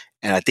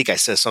 And I think I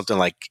said something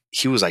like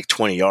he was like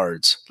 20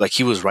 yards, like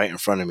he was right in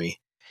front of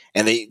me.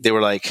 And they were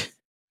like,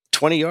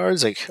 20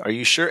 yards? Like, are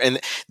you sure? And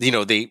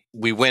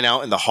we went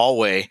out in the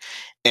hallway.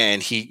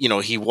 And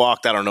he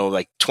walked, I don't know,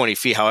 like 20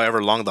 feet,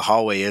 however long the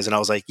hallway is. And I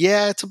was like,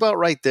 yeah, it's about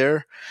right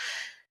there.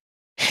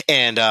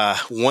 And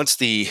once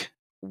the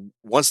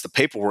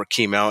paperwork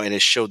came out and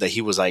it showed that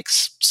he was like,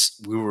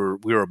 we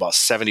were about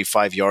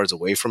 75 yards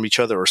away from each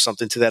other or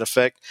something to that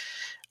effect.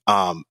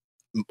 I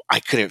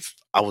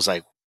was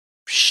like,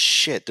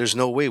 shit, there's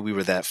no way we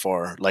were that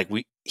far. Like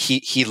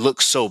he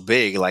looked so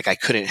big, like I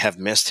couldn't have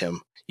missed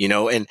him,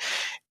 and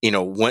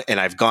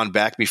I've gone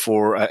back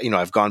before,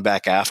 I've gone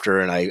back after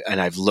and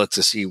I've looked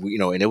to see,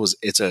 and it was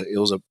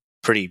a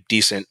pretty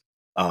decent,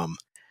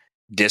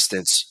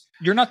 distance.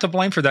 You're not to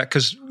blame for that.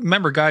 Cause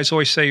remember, guys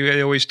always say,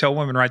 they always tell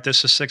women, right?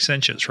 This is 6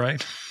 inches,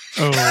 right?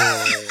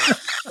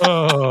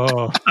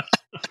 Oh.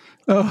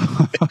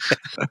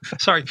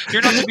 Sorry.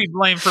 You're not to be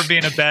blamed for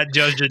being a bad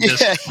judge at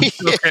this. Yeah.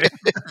 Okay.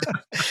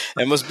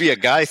 It must be a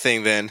guy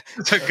thing then.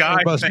 It's a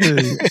guy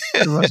thing.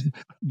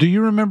 Do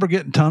you remember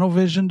getting tunnel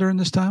vision during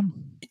this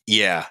time?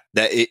 Yeah,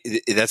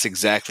 that's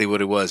exactly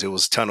what it was. It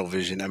was tunnel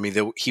vision. I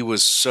mean, he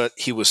was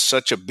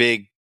such a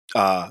big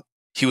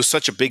he was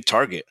such a big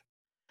target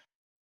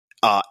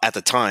at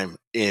the time,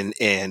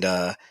 and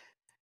I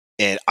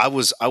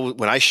was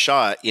when I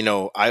shot,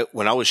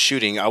 when I was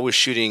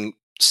shooting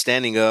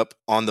standing up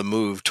on the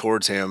move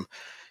towards him.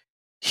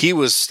 He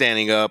was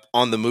standing up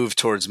on the move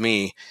towards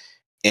me,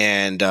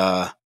 and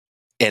that's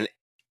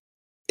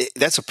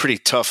a pretty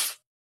tough,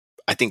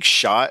 I think,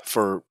 shot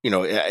for,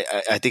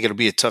 I think it'll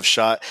be a tough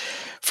shot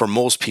for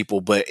most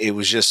people, but it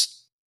was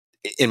just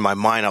in my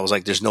mind. I was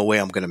like, there's no way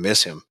I'm going to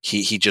miss him.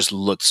 He just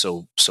looked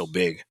so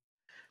big,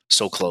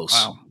 so close.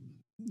 Wow.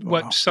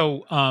 What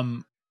so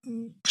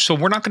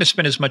we're not going to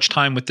spend as much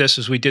time with this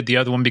as we did the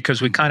other one,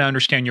 because we kind of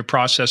understand your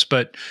process,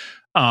 but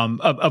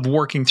of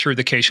working through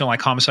the case,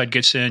 like homicide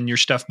gets in your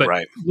stuff. But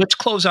Right. let's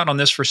close out on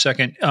this for a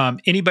second.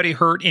 Anybody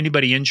hurt?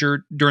 Anybody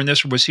injured during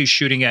this? Or was he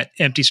shooting at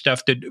empty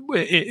stuff? Did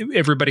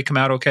everybody come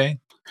out okay?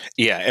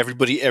 Yeah,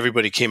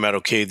 everybody came out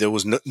okay. There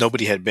was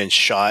nobody had been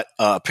shot.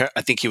 I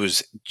think he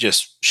was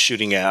just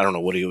shooting at, I don't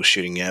know what he was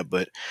shooting at,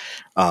 but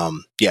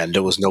yeah,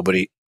 there was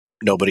nobody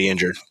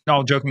injured.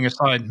 All joking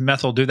aside,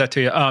 meth will do that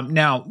to you.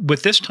 Now,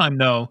 with this time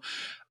though,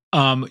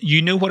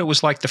 you knew what it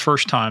was like the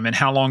first time and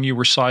how long you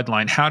were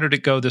sidelined. How did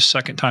it go the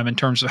second time in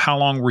terms of how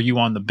long were you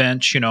on the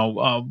bench?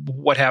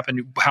 What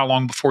happened? How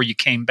long before you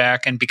came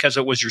back? And because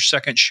it was your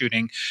second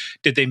shooting,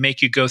 did they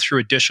make you go through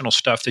additional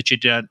stuff that you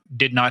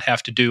did not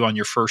have to do on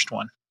your first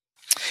one?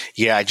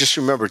 Yeah, I just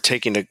remember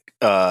taking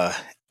I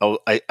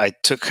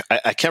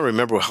can't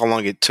remember how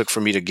long it took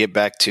for me to get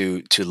back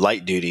to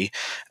light duty.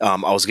 I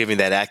was given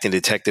that acting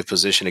detective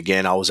position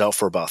again. I was out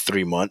for about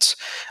 3 months.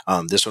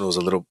 This one was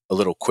a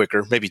little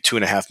quicker, maybe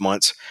 2.5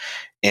 months.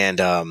 And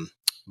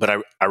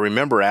but I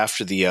remember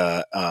after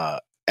the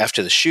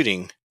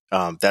shooting,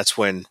 that's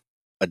when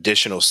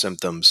additional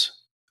symptoms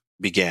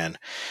began.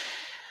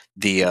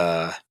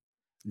 The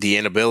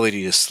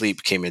inability to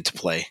sleep came into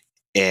play.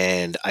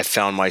 And I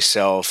found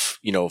myself,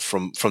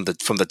 from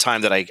the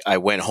time that I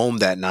went home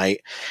that night,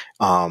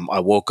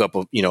 I woke up,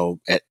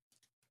 at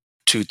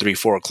 2, 3,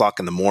 4 o'clock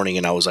in the morning,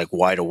 and I was like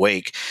wide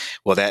awake.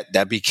 Well,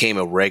 that became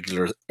a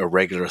regular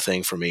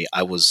thing for me.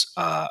 I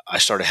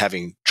started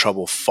having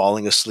trouble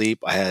falling asleep.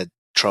 I had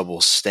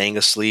trouble staying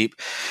asleep.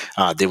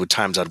 There were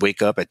times I'd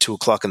wake up at 2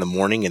 o'clock in the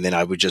morning, and then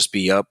I would just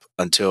be up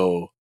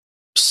until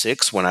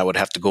 6 when I would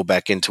have to go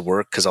back into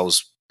work, because I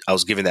was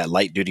given that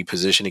light duty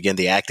position again,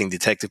 the acting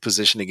detective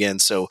position again.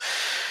 So,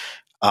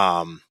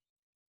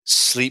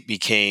 sleep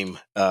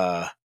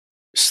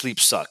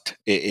sucked.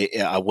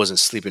 I wasn't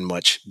sleeping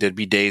much. There'd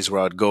be days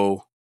where I'd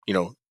go,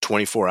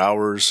 24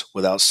 hours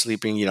without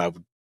sleeping.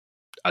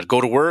 I'd go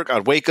to work,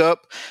 I'd wake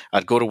up,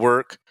 I'd go to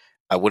work,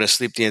 I wouldn't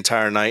sleep the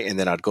entire night, and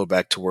then I'd go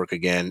back to work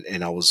again.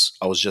 And I was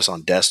just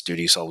on desk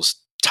duty, so I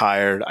was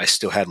tired. I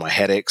still had my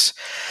headaches,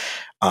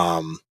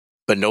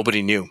 but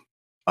nobody knew.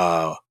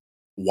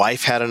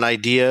 Wife had an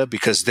idea,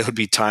 because there would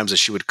be times that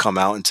she would come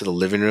out into the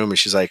living room and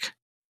she's like,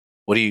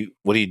 what are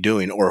you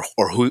doing? Or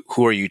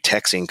who are you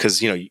texting?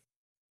 Cause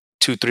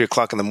 2, 3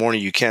 o'clock in the morning,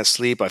 you can't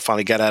sleep. I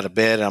finally got out of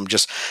bed and I'm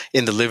just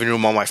in the living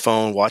room on my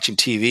phone watching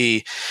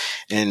TV.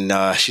 And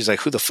she's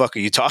like, who the fuck are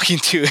you talking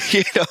to?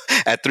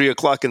 At 3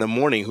 o'clock in the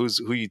morning, who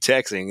you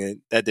texting?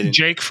 And that didn't.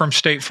 Jake from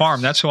State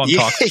Farm. That's who I'm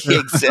talking to.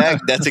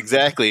 Exactly. That's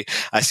exactly.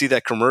 I see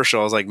that commercial.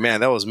 I was like,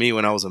 man, that was me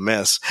when I was a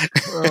mess.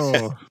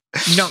 Oh.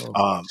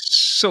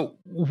 So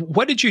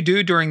what did you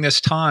do during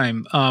this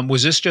time?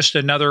 Was this just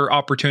another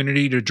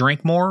opportunity to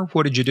drink more?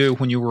 What did you do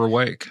when you were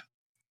awake?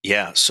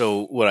 Yeah.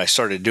 So what I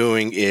started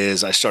doing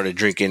is I started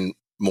drinking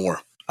more.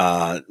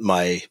 I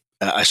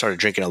started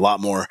drinking a lot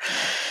more,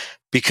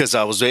 because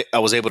I was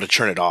able to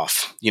turn it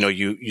off.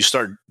 You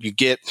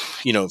get,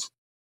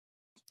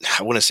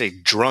 I wouldn't say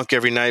drunk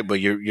every night, but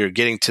you're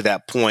getting to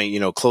that point,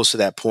 close to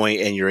that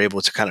point, and you're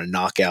able to kind of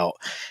knock out.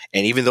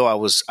 And even though I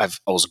was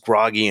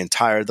groggy and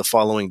tired the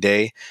following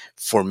day,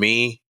 for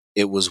me,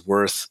 it was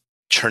worth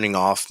turning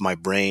off my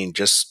brain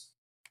just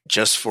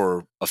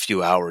for a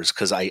few hours,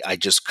 because I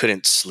just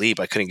couldn't sleep.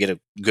 I couldn't get a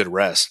good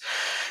rest,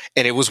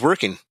 and it was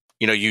working.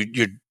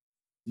 You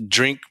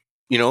drink,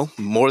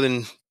 more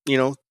than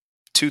 2,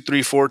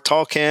 3, 4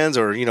 tall cans,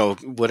 or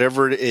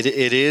whatever it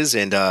is,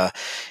 and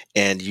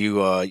you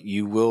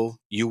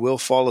will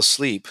fall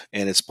asleep,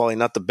 and it's probably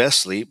not the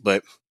best sleep,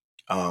 but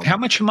how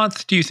much a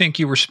month do you think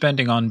you were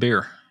spending on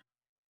beer?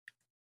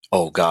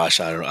 Oh gosh,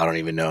 I don't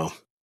even know.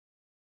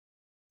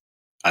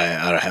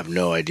 I have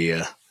no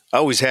idea. I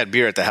always had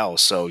beer at the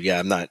house, so yeah,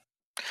 I'm not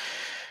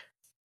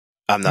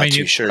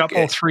too sure. A couple,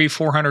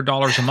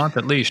 $300-$400 a month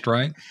at least,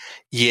 right?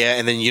 Yeah,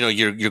 and then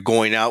you're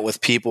going out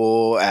with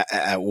people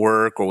at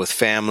work or with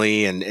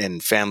family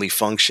and family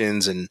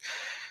functions and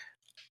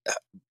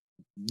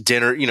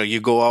dinner. You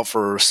go out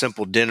for a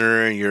simple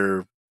dinner and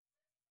you're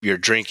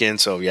drinking.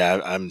 So yeah,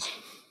 I'm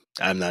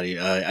not.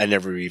 I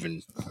never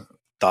even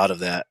thought of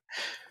that.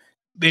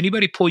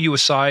 Anybody pull you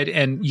aside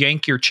and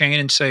yank your chain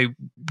and say,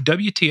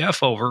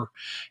 WTF over,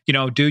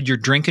 dude, you're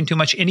drinking too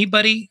much?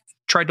 Anybody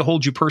tried to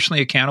hold you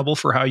personally accountable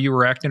for how you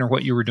were acting or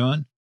what you were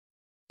doing?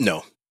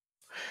 No.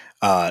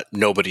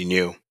 Nobody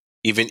knew.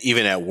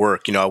 Even at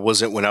work, I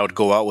wasn't, when I would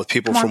go out with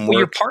people from work.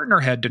 Your partner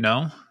had to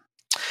know.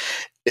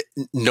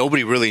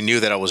 nobody really knew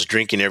that I was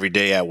drinking every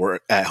day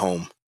at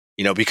home,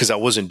 because I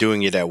wasn't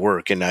doing it at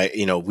work. And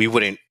we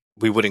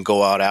wouldn't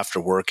go out after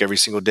work every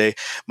single day.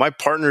 My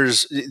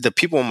partners, the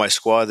people in my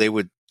squad, they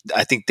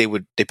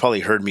probably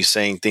heard me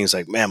saying things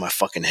like, man, my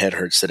fucking head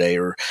hurts today,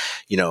 or,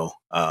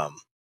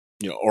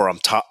 or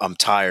I'm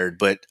tired.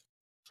 But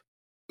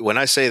when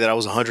I say that I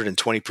was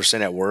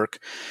 120% at work,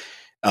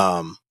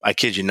 I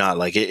kid you not,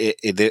 like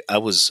I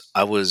was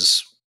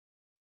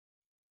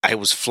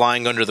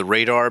flying under the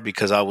radar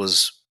because I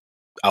was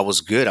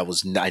good.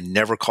 I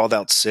never called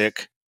out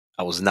sick.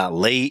 I was not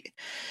late.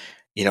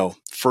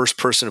 First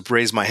person to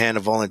raise my hand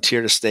and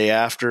volunteer to stay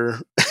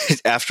after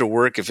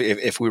work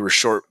if we were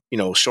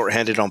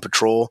shorthanded on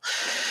patrol.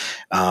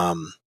 I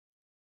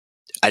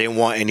didn't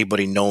want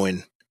anybody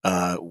knowing,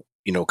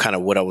 kind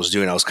of what I was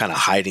doing. I was kind of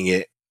hiding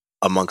it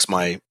amongst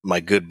my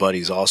good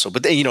buddies also.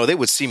 But they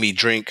would see me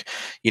drink,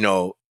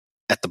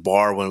 at the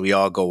bar when we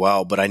all go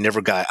out, but I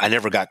never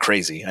got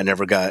crazy. I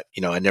never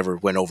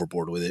went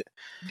overboard with it.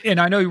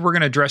 And I know we're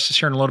going to address this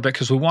here in a little bit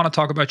because we want to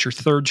talk about your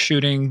third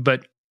shooting,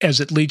 but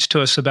as it leads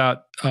to us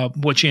about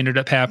what you ended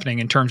up happening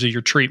in terms of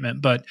your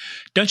treatment. But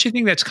don't you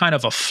think that's kind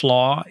of a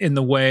flaw in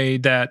the way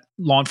that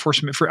law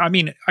enforcement,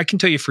 I can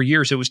tell you for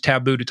years it was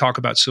taboo to talk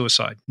about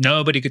suicide.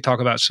 Nobody could talk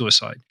about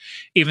suicide,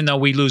 even though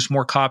we lose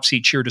more cops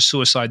each year to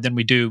suicide than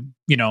we do,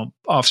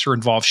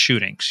 officer-involved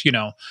shootings,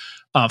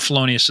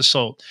 felonious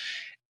assault.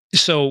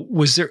 So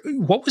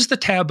what was the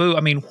taboo?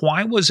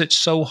 Why was it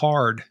so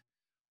hard?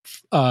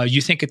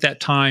 You think at that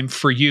time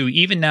for you,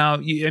 even now,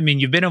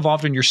 you've been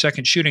involved in your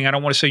second shooting. I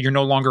don't want to say you're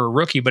no longer a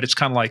rookie, but it's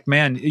kind of like,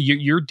 man,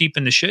 you're deep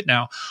in the shit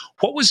now.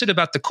 What was it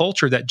about the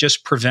culture that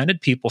just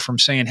prevented people from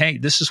saying, hey,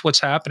 this is what's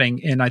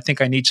happening, and I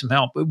think I need some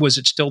help? Was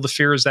it still the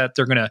fears that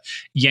they're going to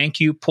yank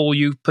you, pull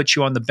you, put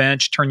you on the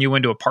bench, turn you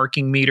into a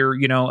parking meter,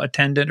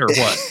 attendant, or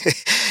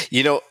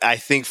what? I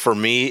think for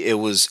me,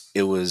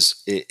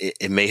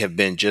 it may have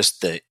been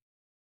just the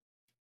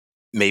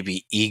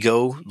maybe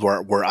ego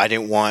where I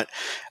didn't want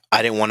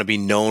to be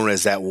known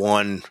as that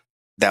one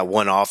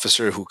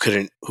officer who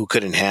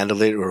couldn't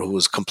handle it, or who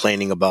was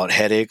complaining about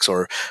headaches,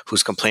 or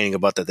who's complaining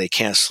about that they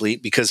can't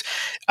sleep. Because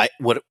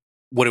what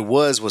it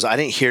was I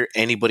didn't hear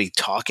anybody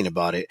talking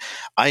about it.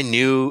 I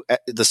knew at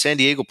the San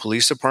Diego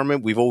Police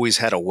Department, we've always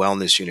had a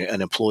wellness unit,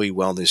 an employee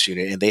wellness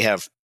unit, and they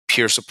have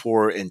peer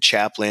support and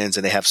chaplains,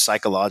 and they have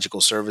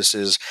psychological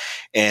services.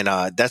 And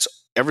that's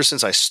ever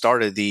since I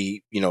started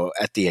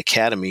at the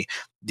academy,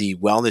 the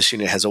wellness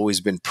unit has always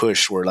been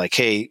pushed where, like,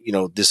 hey,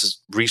 this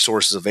is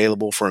resources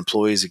available for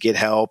employees to get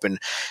help and,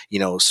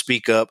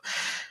 speak up.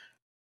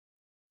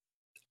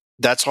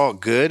 That's all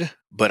good.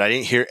 But I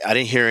didn't hear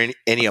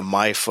any of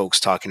my folks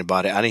talking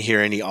about it. I didn't hear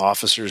any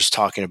officers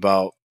talking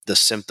about the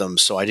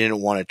symptoms. So I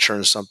didn't want to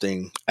turn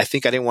something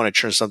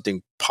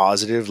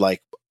positive,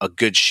 like a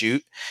good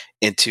shoot,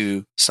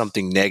 into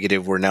something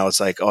negative where now it's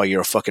like, oh,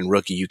 you're a fucking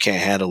rookie, you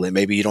can't handle it.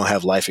 Maybe you don't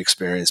have life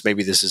experience.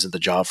 Maybe this isn't the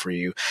job for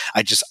you.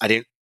 I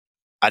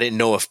didn't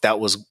know if that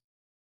was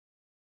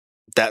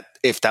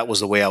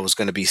the way I was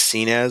going to be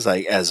seen as,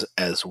 like,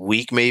 as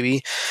weak,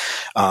 maybe.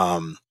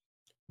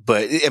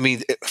 But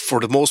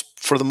for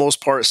the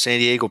most part, San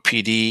Diego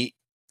PD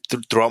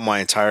throughout my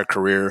entire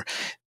career,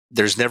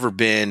 there's never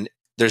been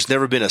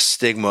a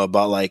stigma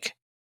about like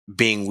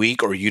being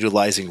weak or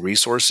utilizing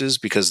resources,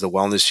 because the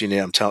wellness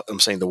unit, I'm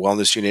saying the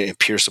wellness unit and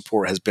peer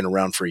support has been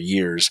around for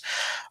years.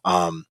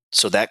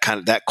 So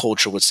that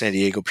culture with San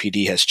Diego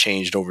PD has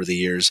changed over the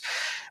years.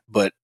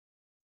 But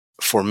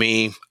for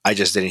me, I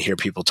just didn't hear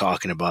people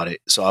talking about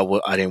it.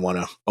 So I didn't want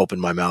to open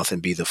my mouth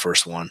and be the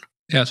first one.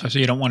 Yeah, so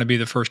you don't want to be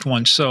the first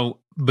one. So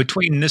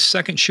between this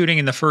second shooting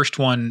and the first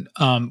one,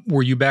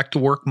 were you back to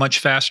work much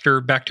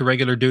faster, back to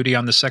regular duty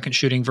on the second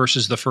shooting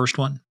versus the first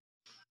one?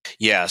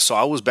 Yeah, so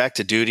I was back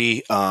to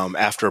duty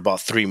after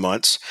about 3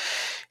 months.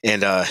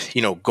 And,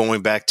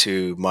 going back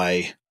to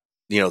my,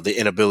 the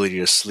inability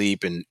to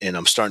sleep, and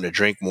I'm starting to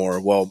drink more.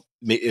 Well,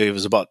 it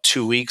was about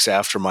 2 weeks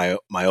after my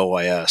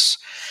OIS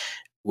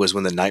was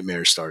when the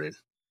nightmares started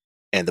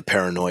and the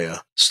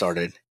paranoia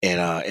started.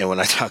 And when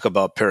I talk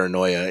about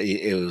paranoia,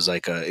 it was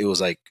like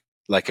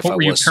if what I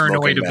were you was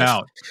paranoid smoking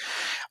meth.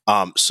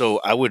 about? So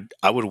I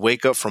would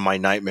wake up from my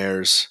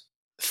nightmares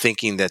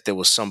thinking that there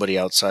was somebody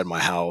outside my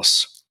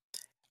house.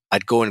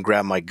 I'd go and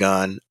grab my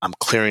gun. I'm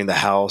clearing the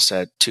house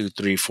at 2,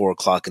 3, 4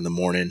 o'clock in the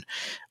morning.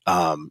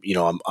 I'm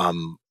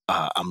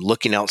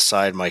looking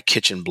outside my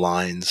kitchen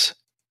blinds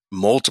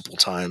multiple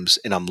times,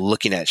 and I'm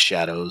looking at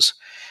shadows.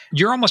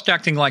 You're almost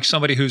acting like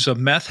somebody who's a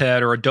meth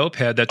head or a dope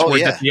head that's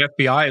worried that the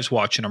FBI is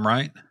watching them,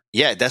 right?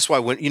 Yeah, that's why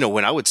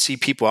when I would see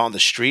people out on the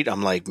street,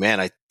 I'm like, man,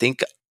 I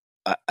think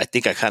I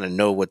kind of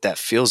know what that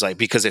feels like,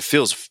 because it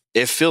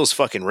feels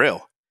fucking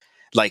real.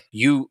 Like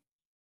in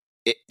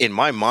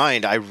my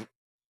mind,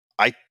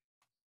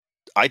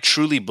 I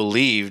truly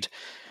believed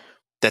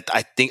that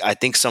I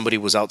think somebody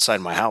was outside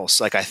my house.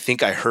 Like, I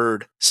think I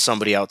heard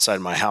somebody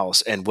outside my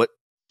house. And what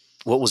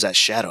was that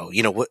shadow?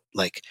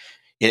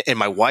 and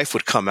my wife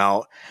would come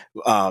out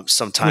Was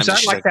sometimes, and that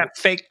she's like like, that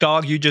fake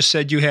dog you just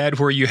said you had,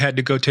 where you had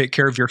to go take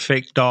care of your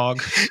fake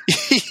dog?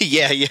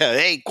 yeah,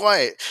 hey,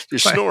 quiet, you're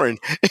snoring.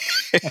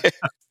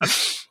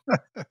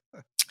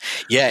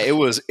 Yeah, it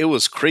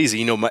was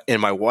crazy,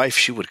 and my wife,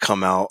 she would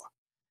come out,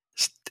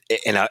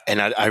 and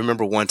I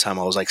remember one time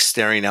I was like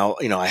staring out,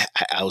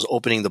 I was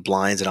opening the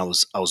blinds, and I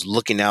was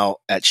looking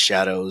out at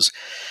shadows,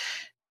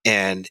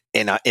 and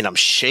I'm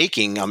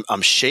shaking,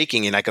 I'm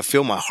shaking, and I could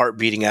feel my heart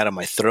beating out of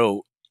my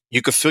throat.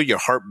 You could feel your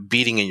heart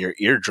beating in your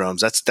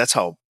eardrums. That's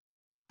how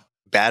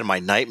bad my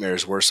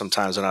nightmares were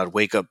sometimes, and I'd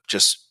wake up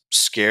just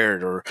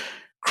scared or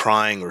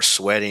crying or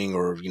sweating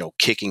or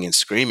kicking and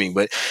screaming.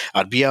 But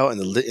I'd be out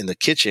in the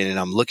kitchen, and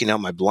I'm looking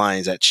out my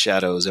blinds at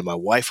shadows, and my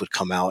wife would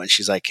come out, and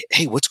she's like,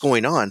 "Hey, what's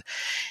going on?"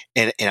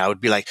 And I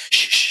would be like,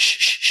 "Shh, shh,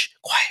 shh, shh,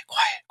 quiet,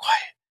 quiet,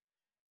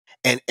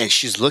 quiet." And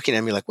she's looking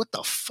at me like, "What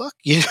the fuck?"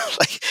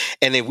 Like.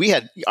 And then we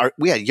had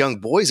young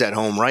boys at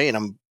home, right?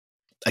 And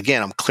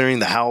I'm clearing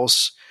the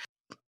house.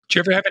 Did you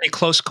ever have any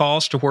close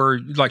calls to where,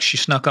 like, she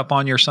snuck up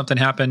on you or something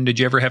happened? Did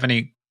you ever have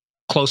any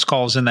close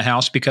calls in the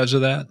house because of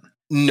that?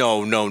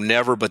 No, no,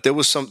 never. But there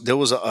was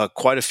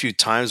quite a few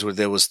times where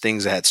there was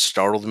things that had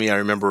startled me. I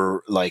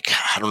remember, like,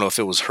 I don't know if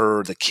it was her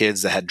or the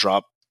kids that had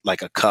dropped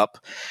like a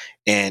cup,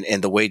 and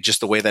the way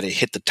that it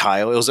hit the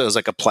tile. It was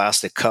like a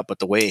plastic cup, but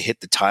the way it hit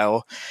the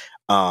tile,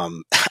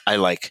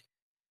 I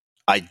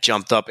I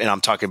jumped up, and I'm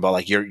talking about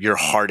like your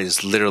heart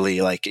is literally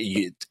like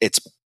it's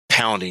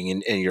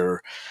pounding, and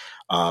your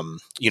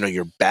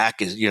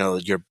back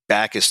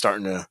is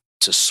starting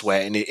to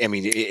sweat, and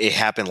it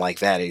happened like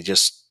that. It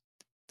just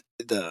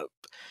the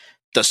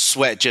the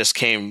sweat just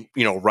came,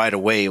 right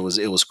away. It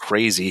was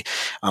crazy.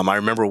 I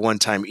remember one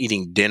time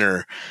eating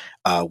dinner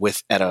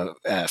with at a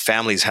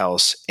family's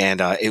house,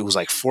 and it was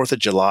like 4th of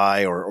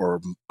July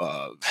or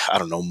I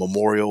don't know,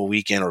 Memorial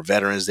Weekend or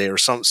Veterans Day or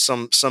some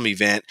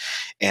event,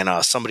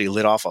 and somebody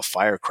lit off a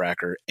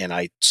firecracker, and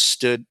I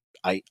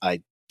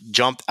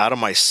jumped out of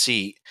my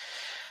seat.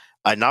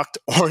 I knocked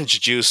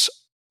orange juice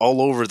all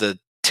over the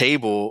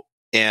table,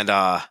 and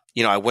I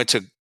went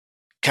to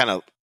kind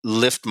of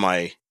lift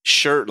my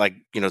shirt, like,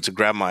 to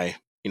grab my,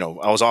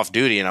 I was off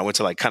duty, and I went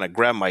to like kind of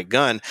grab my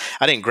gun.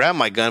 I didn't grab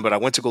my gun, but I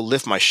went to go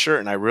lift my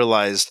shirt, and I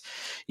realized,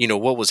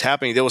 what was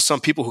happening. There was some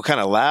people who kind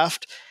of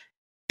laughed,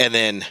 and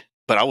then,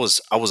 but I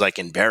was like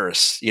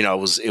embarrassed. I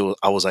was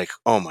like,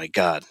 oh my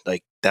God,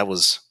 like that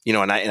was,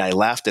 and I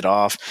laughed it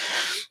off,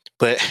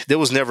 but there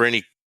was never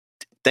any,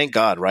 thank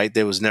God, right?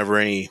 There was never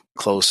any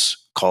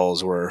close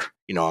calls where,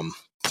 I'm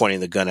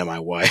pointing the gun at my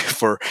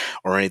wife or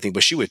anything,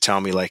 but she would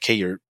tell me like, hey,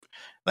 you're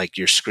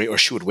screaming, or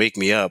she would wake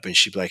me up and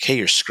she'd be like, hey,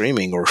 you're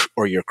screaming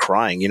or you're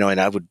crying,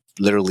 and I would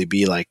literally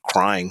be like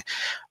crying.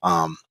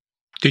 Um,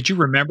 Did you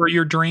remember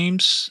your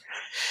dreams?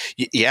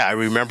 yeah, I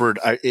remembered,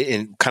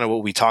 and kind of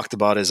what we talked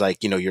about is like,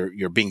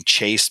 you're being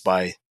chased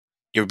by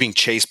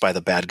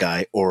the bad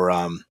guy, or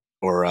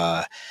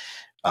I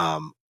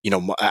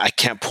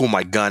can't pull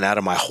my gun out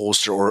of my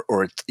holster,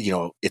 or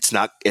it's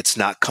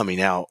not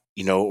coming out,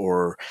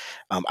 or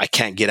I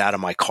can't get out of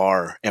my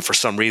car, and for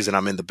some reason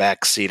I'm in the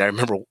back seat. I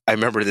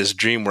remember this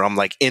dream where I'm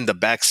like in the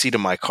back seat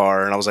of my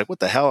car, and I was like, what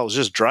the hell? I was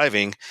just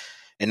driving,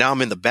 and now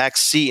I'm in the back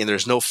seat, and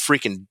there's no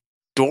freaking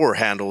door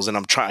handles, and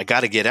I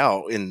got to get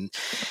out, and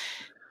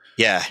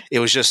yeah,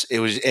 it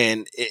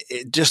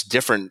just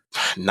different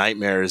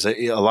nightmares.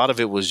 A lot of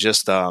it was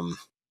just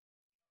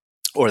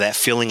or that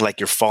feeling like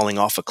you're falling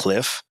off a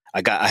cliff.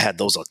 I had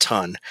those a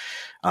ton.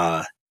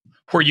 Uh,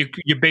 Where you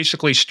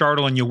basically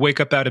startle and you wake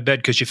up out of bed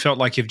because you felt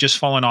like you've just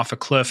fallen off a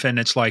cliff, and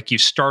it's like you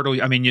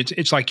startle. I mean,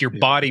 it's like your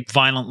body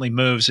violently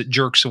moves, it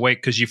jerks awake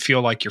because you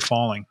feel like you're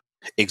falling.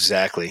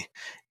 exactly,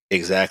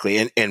 exactly.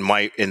 And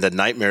the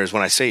nightmares,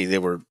 when I say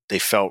they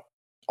felt,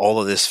 all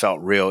of this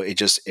felt real.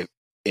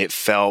 It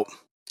felt.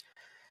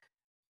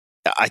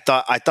 I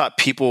thought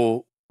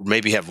people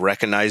maybe have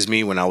recognized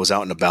me when I was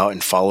out and about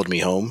and followed me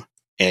home.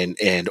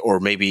 Or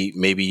maybe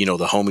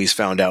the homies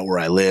found out where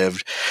I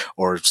lived,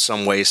 or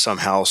some way,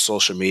 somehow,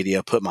 social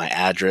media put my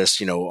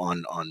address,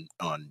 on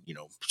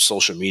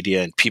social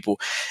media, and people.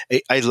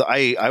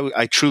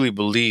 I truly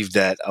believe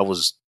that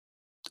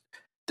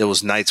there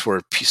was nights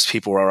where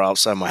people were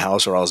outside my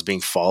house, or I was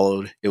being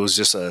followed. It was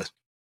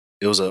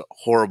a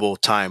horrible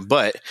time.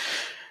 But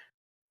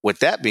with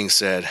that being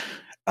said,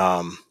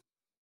 um,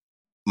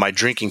 my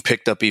drinking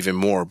picked up even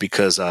more,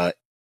 because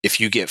if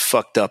you get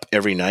fucked up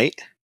every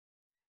night,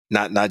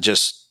 not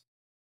just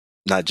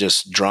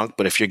drunk,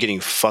 but if you're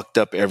getting fucked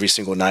up every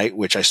single night,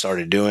 which I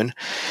started doing,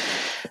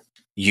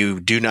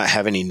 you do not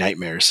have any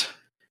nightmares,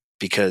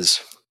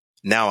 because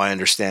now I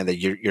understand that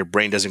your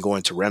brain doesn't go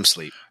into REM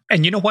sleep.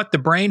 And you know what? The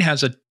brain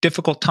has a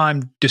difficult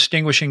time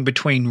distinguishing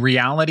between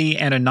reality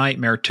and a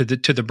nightmare. To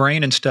the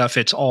brain and stuff,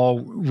 it's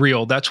all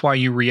real. That's why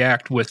you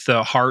react with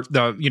the heart,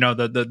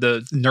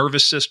 the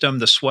nervous system,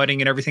 the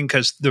sweating and everything,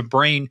 because the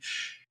brain,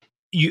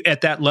 you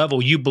at that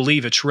level, you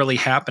believe it's really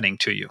happening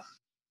to you.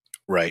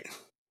 Right.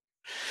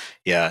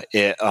 Yeah.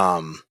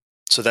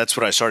 So that's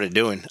what I started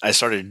doing. I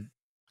started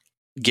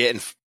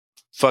getting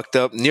fucked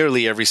up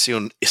nearly every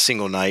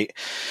single night.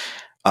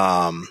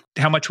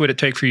 How much would it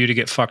take for you to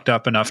get fucked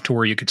up enough to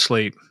where you could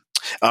sleep?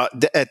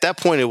 At that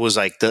point, it was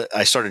like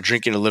I started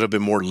drinking a little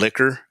bit more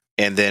liquor,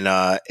 and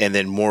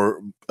then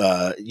more,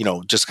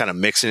 just kind of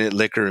mixing it,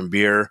 liquor and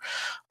beer.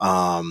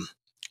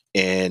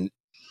 And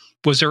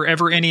was there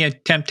ever any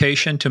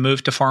temptation to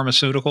move to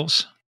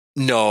pharmaceuticals?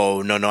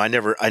 No. I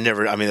never. I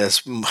mean,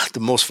 that's the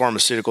most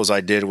pharmaceuticals I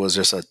did was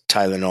just a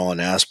Tylenol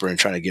and aspirin,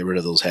 trying to get rid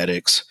of those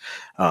headaches.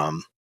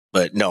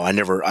 But no, I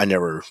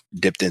never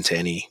dipped into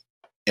any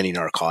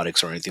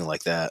narcotics or anything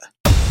like that.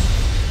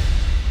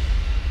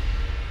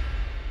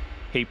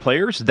 Hey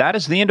players, that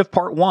is the end of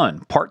part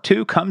 1. Part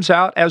 2 comes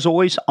out, as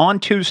always, on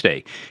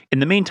Tuesday. In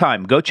the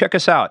meantime, go check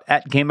us out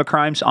at Game of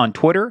Crimes on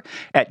Twitter,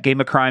 at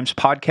Game of Crimes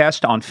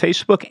Podcast on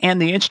Facebook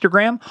and the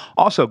Instagram.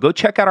 Also, go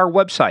check out our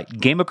website,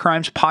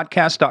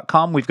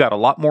 gameofcrimespodcast.com. We've got a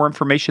lot more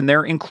information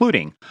there,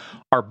 including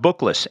our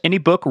book list. Any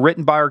book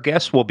written by our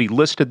guests will be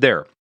listed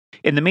there.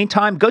 In the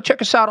meantime, go check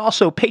us out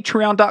also,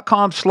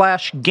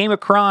 patreon.com/Game of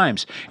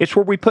Crimes. It's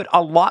where we put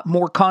a lot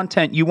more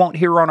content you won't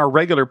hear on our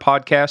regular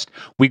podcast.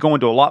 We go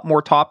into a lot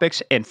more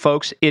topics, and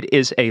folks, it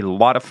is a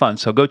lot of fun.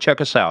 So go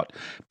check us out,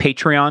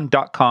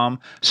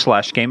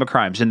 patreon.com/Game of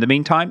Crimes. In the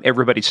meantime,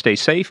 everybody stay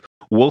safe.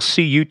 We'll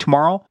see you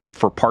tomorrow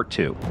for part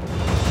 2.